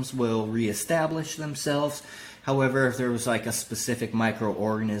microorganisms will reestablish themselves. However, if there was like a specific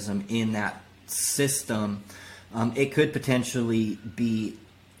microorganism in that system, it could potentially be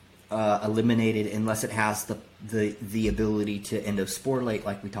eliminated unless it has the ability to endosporulate,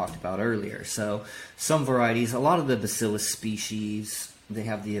 like we talked about earlier. So some varieties, a lot of the Bacillus species, they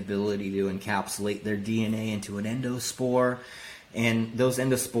have the ability to encapsulate their DNA into an endospore, and those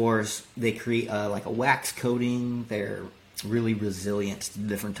endospores, they create like a wax coating. They're really resilient to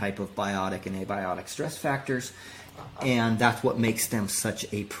different type of biotic and abiotic stress factors, and that's what makes them such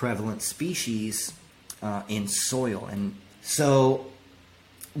a prevalent species in soil. And so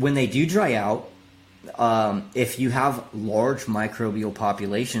when they do dry out, if you have large microbial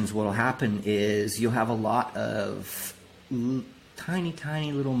populations, what will happen is you'll have a lot of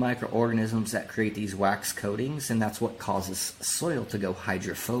tiny little microorganisms that create these wax coatings, and that's what causes soil to go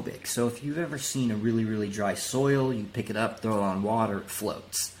hydrophobic. So if you've ever seen a really dry soil, you pick it up, throw it on water, it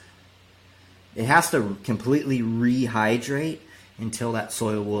floats. It has to completely rehydrate until that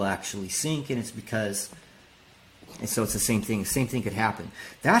soil will actually sink, and it's the same thing. Same thing could happen.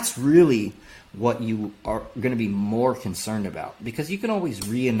 That's really what you are going to be more concerned about, because you can always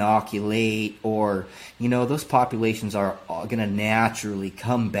re-inoculate, or those populations are going to naturally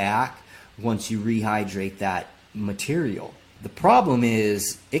come back once you rehydrate that material. The problem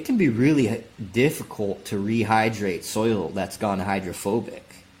is it can be really difficult to rehydrate soil that's gone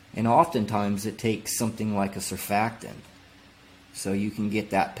hydrophobic, and oftentimes it takes something like a surfactant, so you can get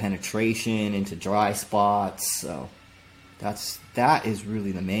that penetration into dry spots. So that is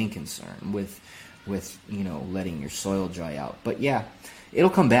really the main concern with letting your soil dry out. But yeah,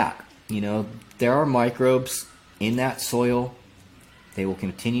 it'll come back. There are microbes in that soil. They will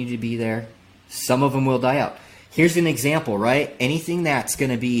continue to be there. Some of them will die out. Here's an example, right? Anything that's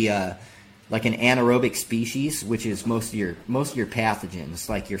going to be like an anaerobic species, which is most of your pathogens,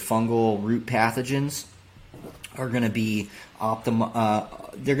 like your fungal root pathogens, are going to be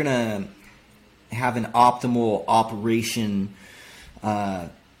they're going to have an optimal operation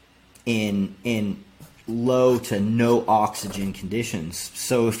in low to no oxygen conditions.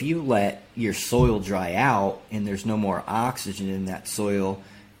 So if you let your soil dry out and there's no more oxygen in that soil,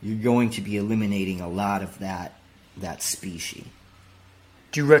 you're going to be eliminating a lot of that species.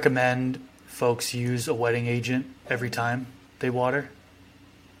 Do you recommend folks use a wetting agent every time they water?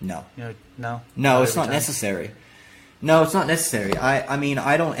 No. No, it's not necessary. No, it's not necessary. I mean,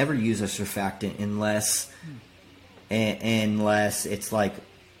 I don't ever use a surfactant unless it's like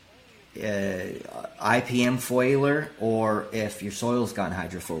IPM foiler, or if your soil's gotten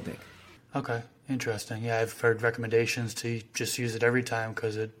hydrophobic. Okay, interesting. Yeah, I've heard recommendations to just use it every time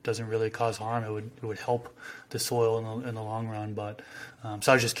because it doesn't really cause harm. It would help the soil in the long run. But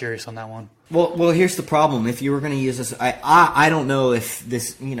so I was just curious on that one. Well, here's the problem. If you were going to use this, I don't know if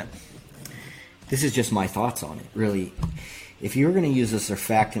this, this is just my thoughts on it, really. If you were going to use a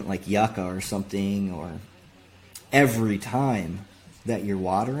surfactant like Yucca or something, or every time that you're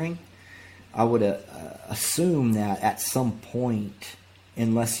watering, I would assume that at some point,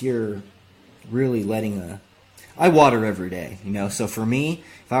 unless you're really letting I water every day, so for me,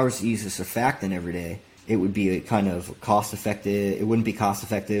 if I was to use a surfactant every day, it would be a kind of cost effective. It wouldn't be cost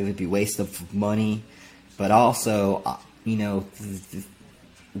effective. It'd be waste of money. But also,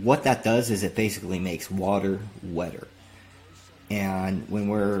 what that does is it basically makes water wetter. And when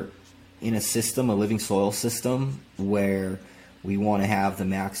we're in a living soil system, where we want to have the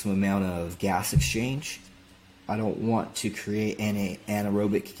maximum amount of gas exchange, I don't want to create any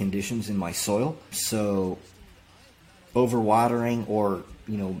anaerobic conditions in my soil. So overwatering, or,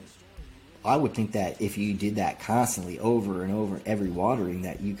 I would think that if you did that constantly over and over every watering,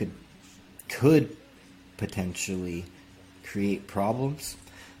 that you could potentially create problems.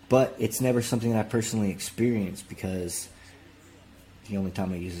 But it's never something that I personally experienced, because the only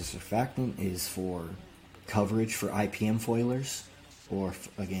time I use a surfactant is for coverage for IPM foilers, or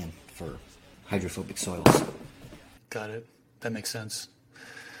again for hydrophobic soils. Got it. That makes sense.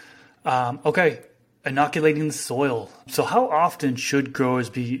 Okay, inoculating the soil. So how often should growers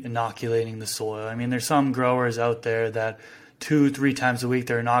be inoculating the soil? I mean, there's some growers out there that 2-3 times a week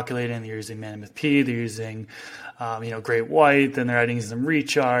they're inoculating. They're using Mammoth P, they're using Great White, then they're adding some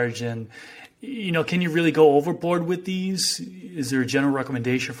recharge. And can you really go overboard with these? Is there a general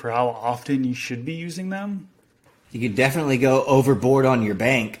recommendation for how often you should be using them? You could definitely go overboard on your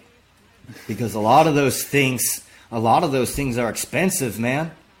bank, because a lot of those things are expensive,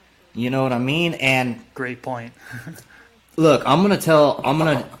 man. You know what I mean? And great point. Look, I'll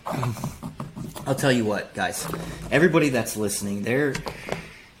tell you what, guys. Everybody that's listening,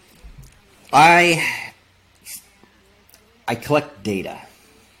 I collect data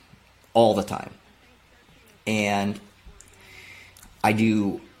all the time. And I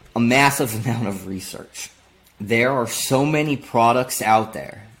do a massive amount of research. There are so many products out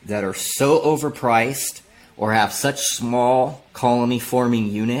there that are so overpriced or have such small colony-forming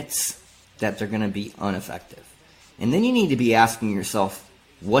units that they're going to be ineffective. And then you need to be asking yourself,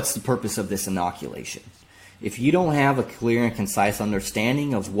 what's the purpose of this inoculation? If you don't have a clear and concise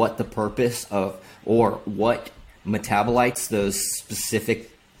understanding of what the purpose of, or what metabolites those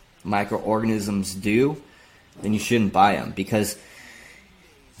specific microorganisms do, then you shouldn't buy them, because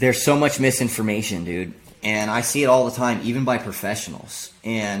there's so much misinformation, dude. And I see it all the time, even by professionals.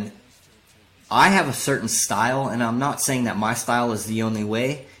 And I have a certain style, and I'm not saying that my style is the only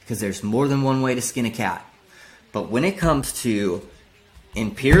way, because there's more than one way to skin a cat. But when it comes to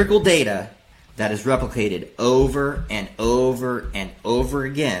empirical data that is replicated over and over and over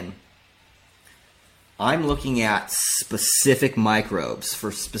again, I'm looking at specific microbes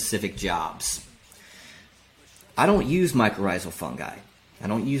for specific jobs. I don't use mycorrhizal fungi. I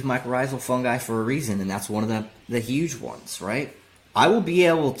don't use mycorrhizal fungi for a reason, and that's one of the huge ones, right? I will be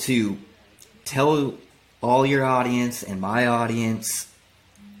able to tell all your audience and my audience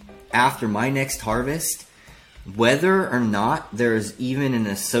after my next harvest whether or not there's even an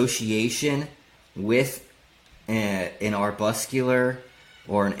association with an arbuscular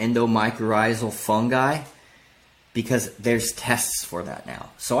or an endomycorrhizal fungi, because there's tests for that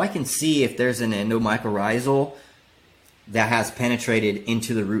now. So I can see if there's an endomycorrhizal that has penetrated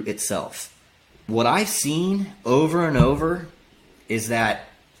into the root itself. What I've seen over and over is that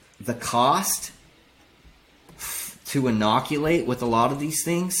the cost to inoculate with a lot of these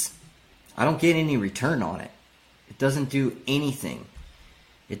things, I don't get any return on it. It doesn't do anything.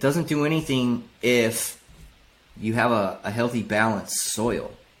 It doesn't do anything if you have a healthy, balanced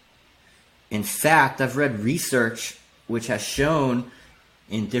soil. In fact, I've read research which has shown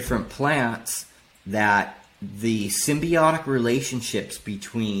in different plants that the symbiotic relationships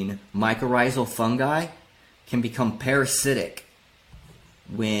between mycorrhizal fungi can become parasitic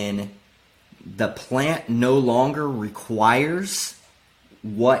when the plant no longer requires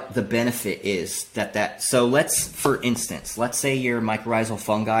what the benefit is so for instance, let's say your mycorrhizal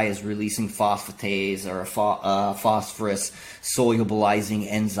fungi is releasing phosphatase or a phosphorus solubilizing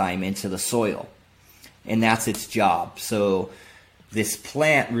enzyme into the soil, and that's its job. So this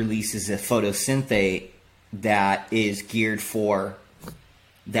plant releases a photosynthate that is geared for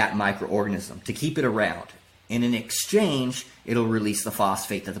that microorganism to keep it around, and in exchange it'll release the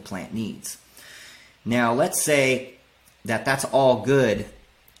phosphate that the plant needs. Now let's say that's all good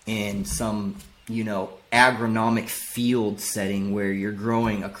in some, agronomic field setting where you're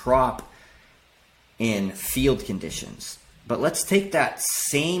growing a crop in field conditions. But let's take that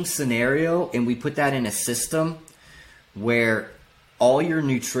same scenario and we put that in a system where all your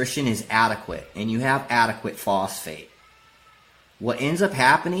nutrition is adequate and you have adequate phosphate. What ends up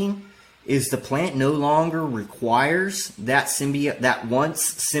happening is the plant no longer requires that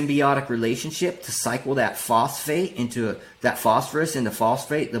once symbiotic relationship to cycle that phosphate into that phosphorus into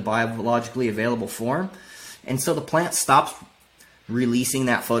phosphate, the biologically available form, and so the plant stops releasing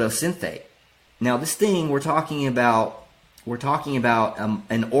that photosynthate. Now, this thing we're talking about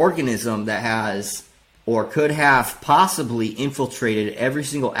an organism that has or could have possibly infiltrated every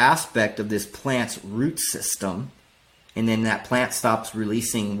single aspect of this plant's root system. And then that plant stops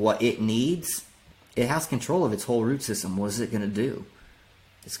releasing what it needs. It has control of its whole root system. What is it going to do?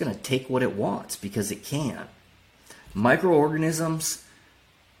 It's going to take what it wants because it can. Microorganisms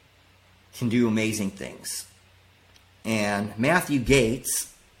can do amazing things. And Matthew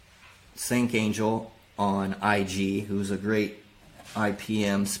Gates, Sync Angel on IG, who's a great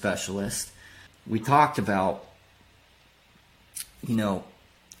IPM specialist, we talked about,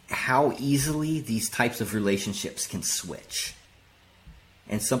 how easily these types of relationships can switch.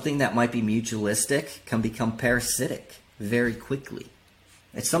 And something that might be mutualistic can become parasitic very quickly.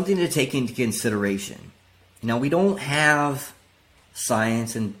 It's something to take into consideration. Now, we don't have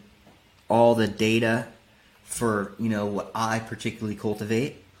science and all the data for, what I particularly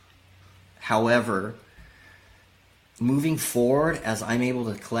cultivate. However, moving forward, as I'm able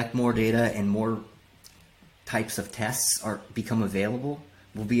to collect more data and more types of tests become available,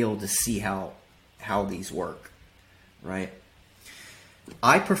 we'll be able to see how these work, right?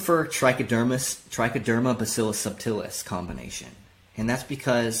 I prefer Trichoderma bacillus subtilis combination, and that's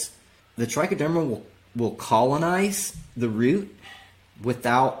because the trichoderma will colonize the root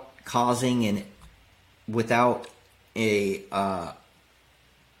without causing it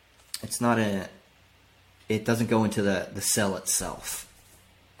doesn't go into the cell itself.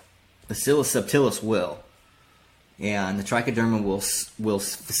 Bacillus subtilis will. And the trichoderma will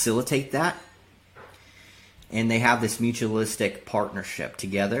facilitate that. And they have this mutualistic partnership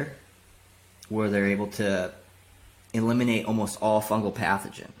together where they're able to eliminate almost all fungal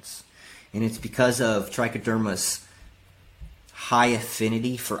pathogens. And it's because of trichoderma's high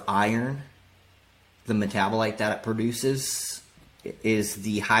affinity for iron. The metabolite that it produces is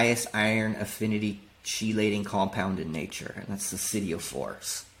the highest iron affinity chelating compound in nature, and that's the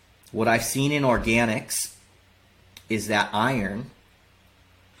cytiophores. What I've seen in organics is that iron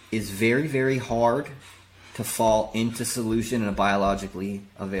is very, very hard to fall into solution in a biologically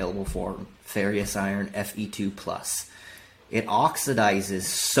available form. Ferrous iron, Fe2+. It oxidizes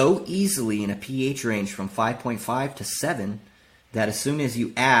so easily in a pH range from 5.5 to 7 that as soon as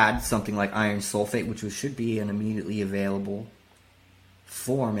you add something like iron sulfate, which should be an immediately available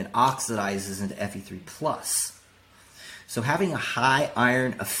form, it oxidizes into Fe3+. So having a high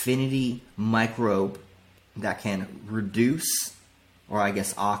iron affinity microbe that can reduce, or I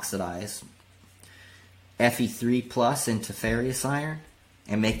guess oxidize, Fe3+ into ferrous iron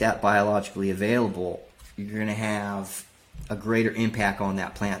and make that biologically available, you're going to have a greater impact on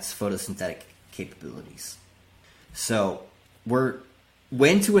that plant's photosynthetic capabilities. So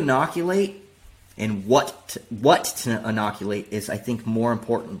when to inoculate and what to inoculate is, I think, more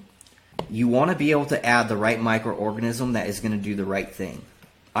important. You want to be able to add the right microorganism that is going to do the right thing.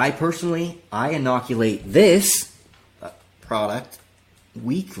 I inoculate this product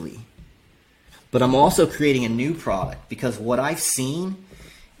weekly, but I'm also creating a new product because what I've seen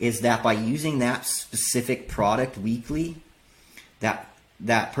is that by using that specific product weekly,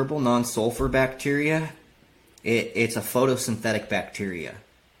 that purple non-sulfur bacteria, it's a photosynthetic bacteria,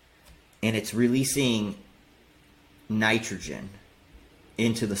 and it's releasing nitrogen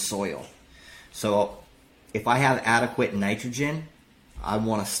into the soil. So if I have adequate nitrogen, I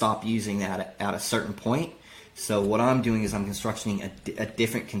want to stop using that at a certain point. So what I'm doing is I'm constructing a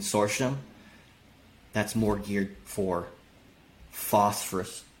different consortium that's more geared for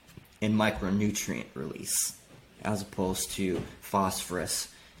phosphorus and micronutrient release, as opposed to phosphorus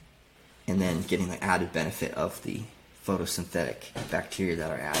and then getting the added benefit of the photosynthetic bacteria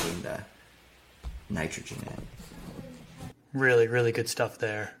that are adding the nitrogen in. Really, really good stuff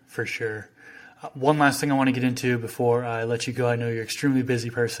there, for sure. One last thing I want to get into before I let you go. I know you're an extremely busy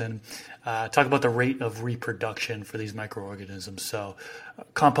person. Talk about the rate of reproduction for these microorganisms. So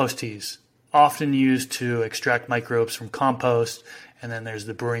compost teas, often used to extract microbes from compost, and then there's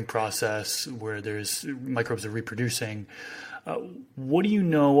the brewing process where there's microbes are reproducing. What do you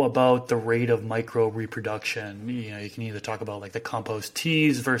know about the rate of microbe reproduction? You can either talk about like the compost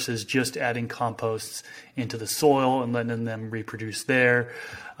teas versus just adding composts into the soil and letting them reproduce there.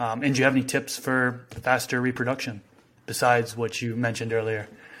 And do you have any tips for faster reproduction besides what you mentioned earlier?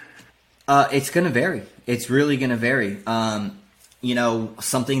 It's going to vary. It's really going to vary.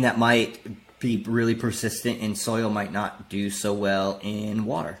 Something that might be really persistent in soil might not do so well in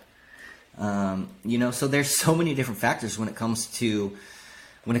water. So there's so many different factors when it comes to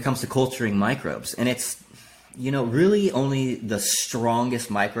culturing microbes, and it's, really only the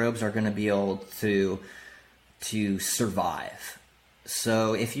strongest microbes are going to be able to survive.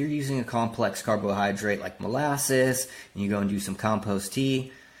 So if you're using a complex carbohydrate like molasses and you go and do some compost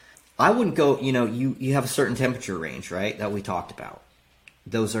tea, I wouldn't go, you have a certain temperature range, right, that we talked about.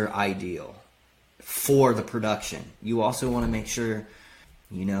 Those are ideal for the production. You also want to make sure,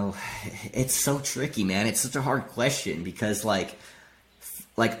 it's so tricky, man. It's such a hard question because like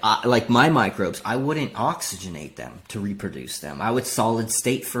my microbes, I wouldn't oxygenate them to reproduce them. I would solid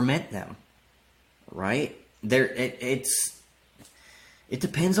state ferment them, right? It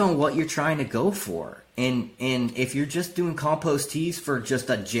depends on what you're trying to go for. And if you're just doing compost teas for just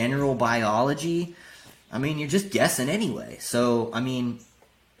a general biology, you're just guessing anyway. So,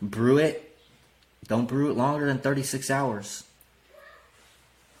 brew it. Don't brew it longer than 36 hours.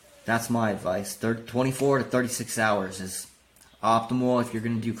 That's my advice. 24 to 36 hours is optimal if you're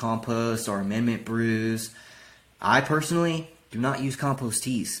going to do compost or amendment brews. I personally do not use compost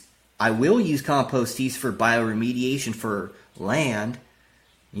teas. I will use compost teas for bioremediation for land,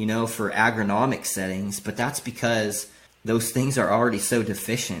 for agronomic settings, but that's because those things are already so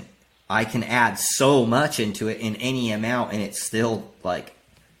deficient. I can add so much into it in any amount, and it's still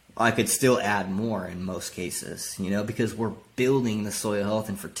I could still add more in most cases, because we're building the soil health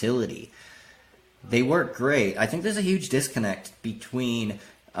and fertility. They work great. I think there's a huge disconnect between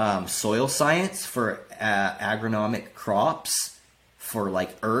soil science for agronomic crops, for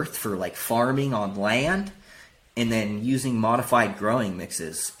earth, for farming on land, and then using modified growing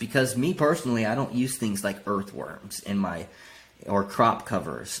mixes. Because me personally, I don't use things like earthworms or crop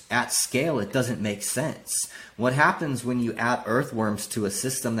covers. At scale, it doesn't make sense. What happens when you add earthworms to a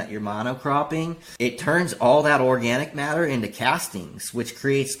system that you're monocropping, it turns all that organic matter into castings, which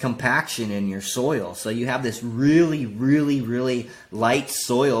creates compaction in your soil. So you have this really, really, really light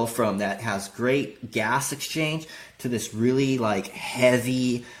soil from that has great gas exchange to this really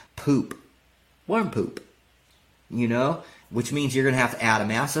heavy poop, worm poop, which means you're going to have to add a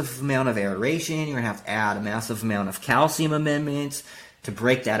massive amount of aeration. You're going to have to add a massive amount of calcium amendments to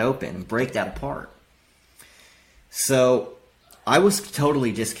break that open and break that apart. So I was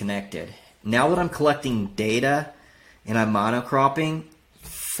totally disconnected. Now that I'm collecting data and I'm monocropping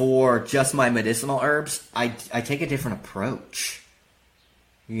for just my medicinal herbs, I take a different approach.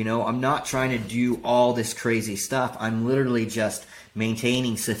 I'm not trying to do all this crazy stuff. I'm literally just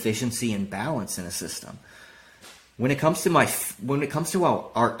maintaining sufficiency and balance in a system. When it comes to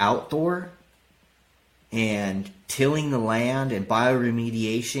our outdoor and tilling the land and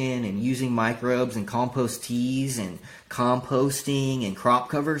bioremediation and using microbes and compost teas and composting and crop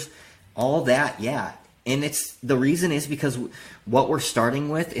covers, all that, yeah. And the reason is because what we're starting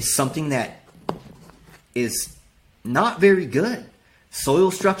with is something that is not very good.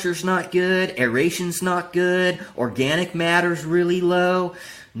 Soil structure's not good, aeration's not good, organic matter's really low,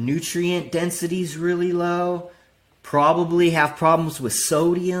 nutrient density's really low. Probably have problems with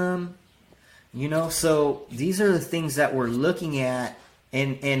sodium, so these are the things that we're looking at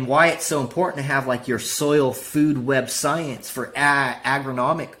and why it's so important to have your soil food web science for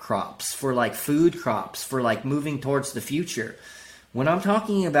agronomic crops, for food crops, for moving towards the future. When I'm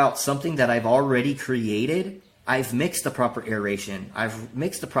talking about something that I've already created, I've mixed the proper aeration, I've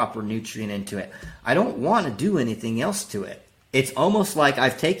mixed the proper nutrient into it. I don't want to do anything else to it. It's almost like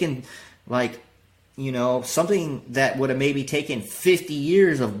I've taken something that would have maybe taken 50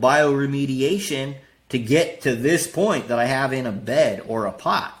 years of bioremediation to get to this point that I have in a bed or a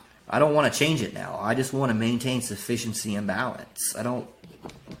pot. I don't want to change it now. I just want to maintain sufficiency and balance. I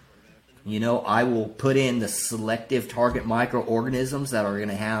will put in the selective target microorganisms that are going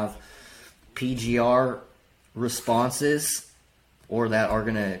to have PGR responses or that are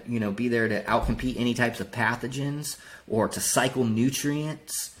going to, be there to outcompete any types of pathogens or to cycle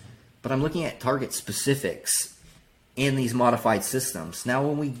nutrients. But I'm looking at target specifics in these modified systems. Now,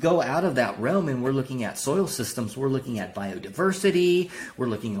 when we go out of that realm and we're looking at soil systems, we're looking at biodiversity, we're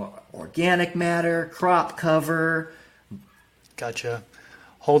looking at organic matter, crop cover. Gotcha.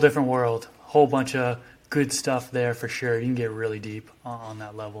 Whole different world. Whole bunch of good stuff there for sure. You can get really deep on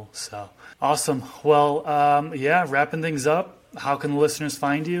that level. So awesome. Well, wrapping things up, how can the listeners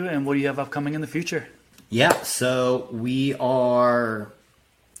find you and what do you have upcoming in the future? Yeah, so we are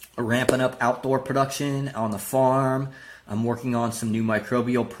ramping up outdoor production on the farm. I'm working on some new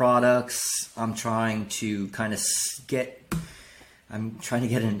microbial products. I'm trying to get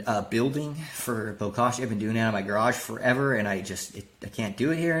a building for Bokashi. I've been doing it in my garage forever, and I can't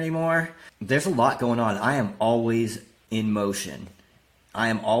do it here anymore. There's a lot going on. I am always in motion. I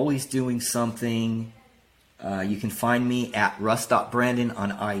am always doing something. You can find me at rust.brandon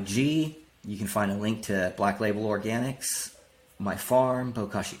on IG. You can find a link to Black Label Organics, my farm,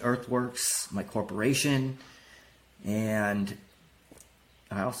 Bokashi Earthworks, my corporation, and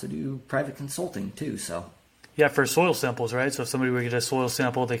I also do private consulting too. So yeah, for soil samples, right? So if somebody would get a soil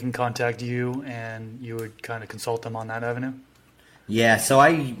sample, they can contact you and you would kind of consult them on that avenue? Yeah, so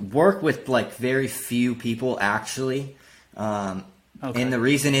I work with very few people actually. Okay. And the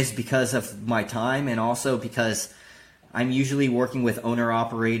reason is because of my time and also because I'm usually working with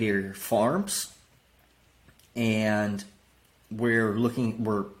owner-operator farms, and we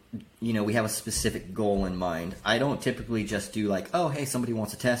have a specific goal in mind. I don't typically just do hey, somebody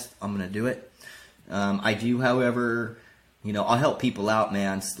wants a test, I'm going to do it. I do, however, I'll help people out,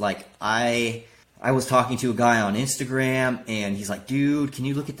 man. I was talking to a guy on Instagram, and he's like, dude, can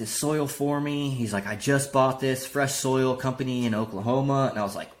you look at this soil for me? He's like, I just bought this fresh soil company in Oklahoma. And I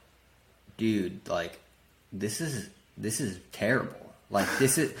was like, dude, this is terrible.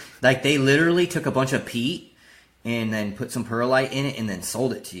 They literally took a bunch of peat and then put some perlite in it and then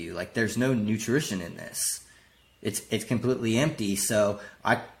sold it to you. There's no nutrition in this. It's completely empty. So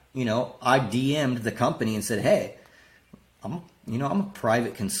I DM'd the company and said, hey, I'm a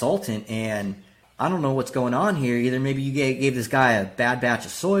private consultant and I don't know what's going on here. Either maybe you gave this guy a bad batch of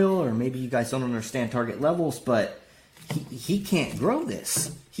soil, or maybe you guys don't understand target levels, but he can't grow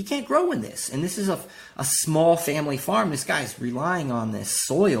this. He can't grow in this. And this is a small family farm. This guy's relying on this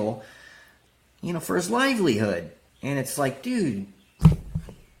soil, for his livelihood. And it's like, dude,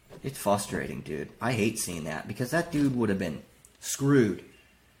 it's frustrating, dude. I hate seeing that because that dude would have been screwed,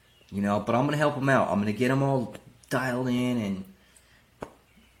 but I'm going to help him out. I'm going to get him all dialed in and,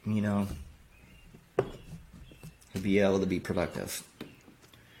 to be able to be productive.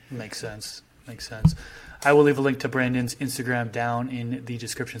 Makes sense. I will leave a link to Brandon's Instagram down in the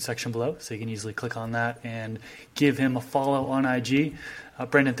description section below, so you can easily click on that and give him a follow on IG.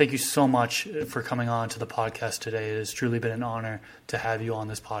 Brandon, thank you so much for coming on to the podcast today. It has truly been an honor to have you on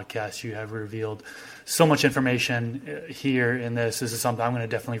this podcast. You have revealed so much information here in this. This is something I'm going to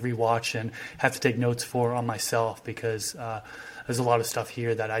definitely rewatch and have to take notes for on myself because there's a lot of stuff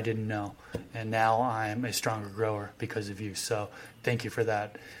here that I didn't know. And now I'm a stronger grower because of you. So thank you for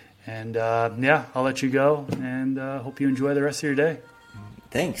that. And I'll let you go and hope you enjoy the rest of your day.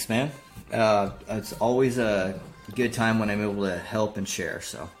 Thanks, man. It's always a good time when I'm able to help and share.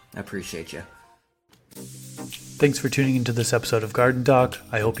 So I appreciate you. Thanks for tuning into this episode of Garden Talk.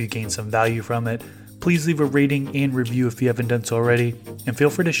 I hope you gained some value from it. Please leave a rating and review if you haven't done so already. And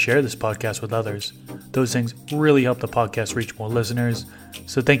feel free to share this podcast with others. Those things really help the podcast reach more listeners.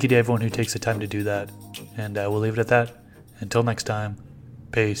 So thank you to everyone who takes the time to do that. And we'll leave it at that. Until next time.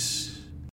 Peace.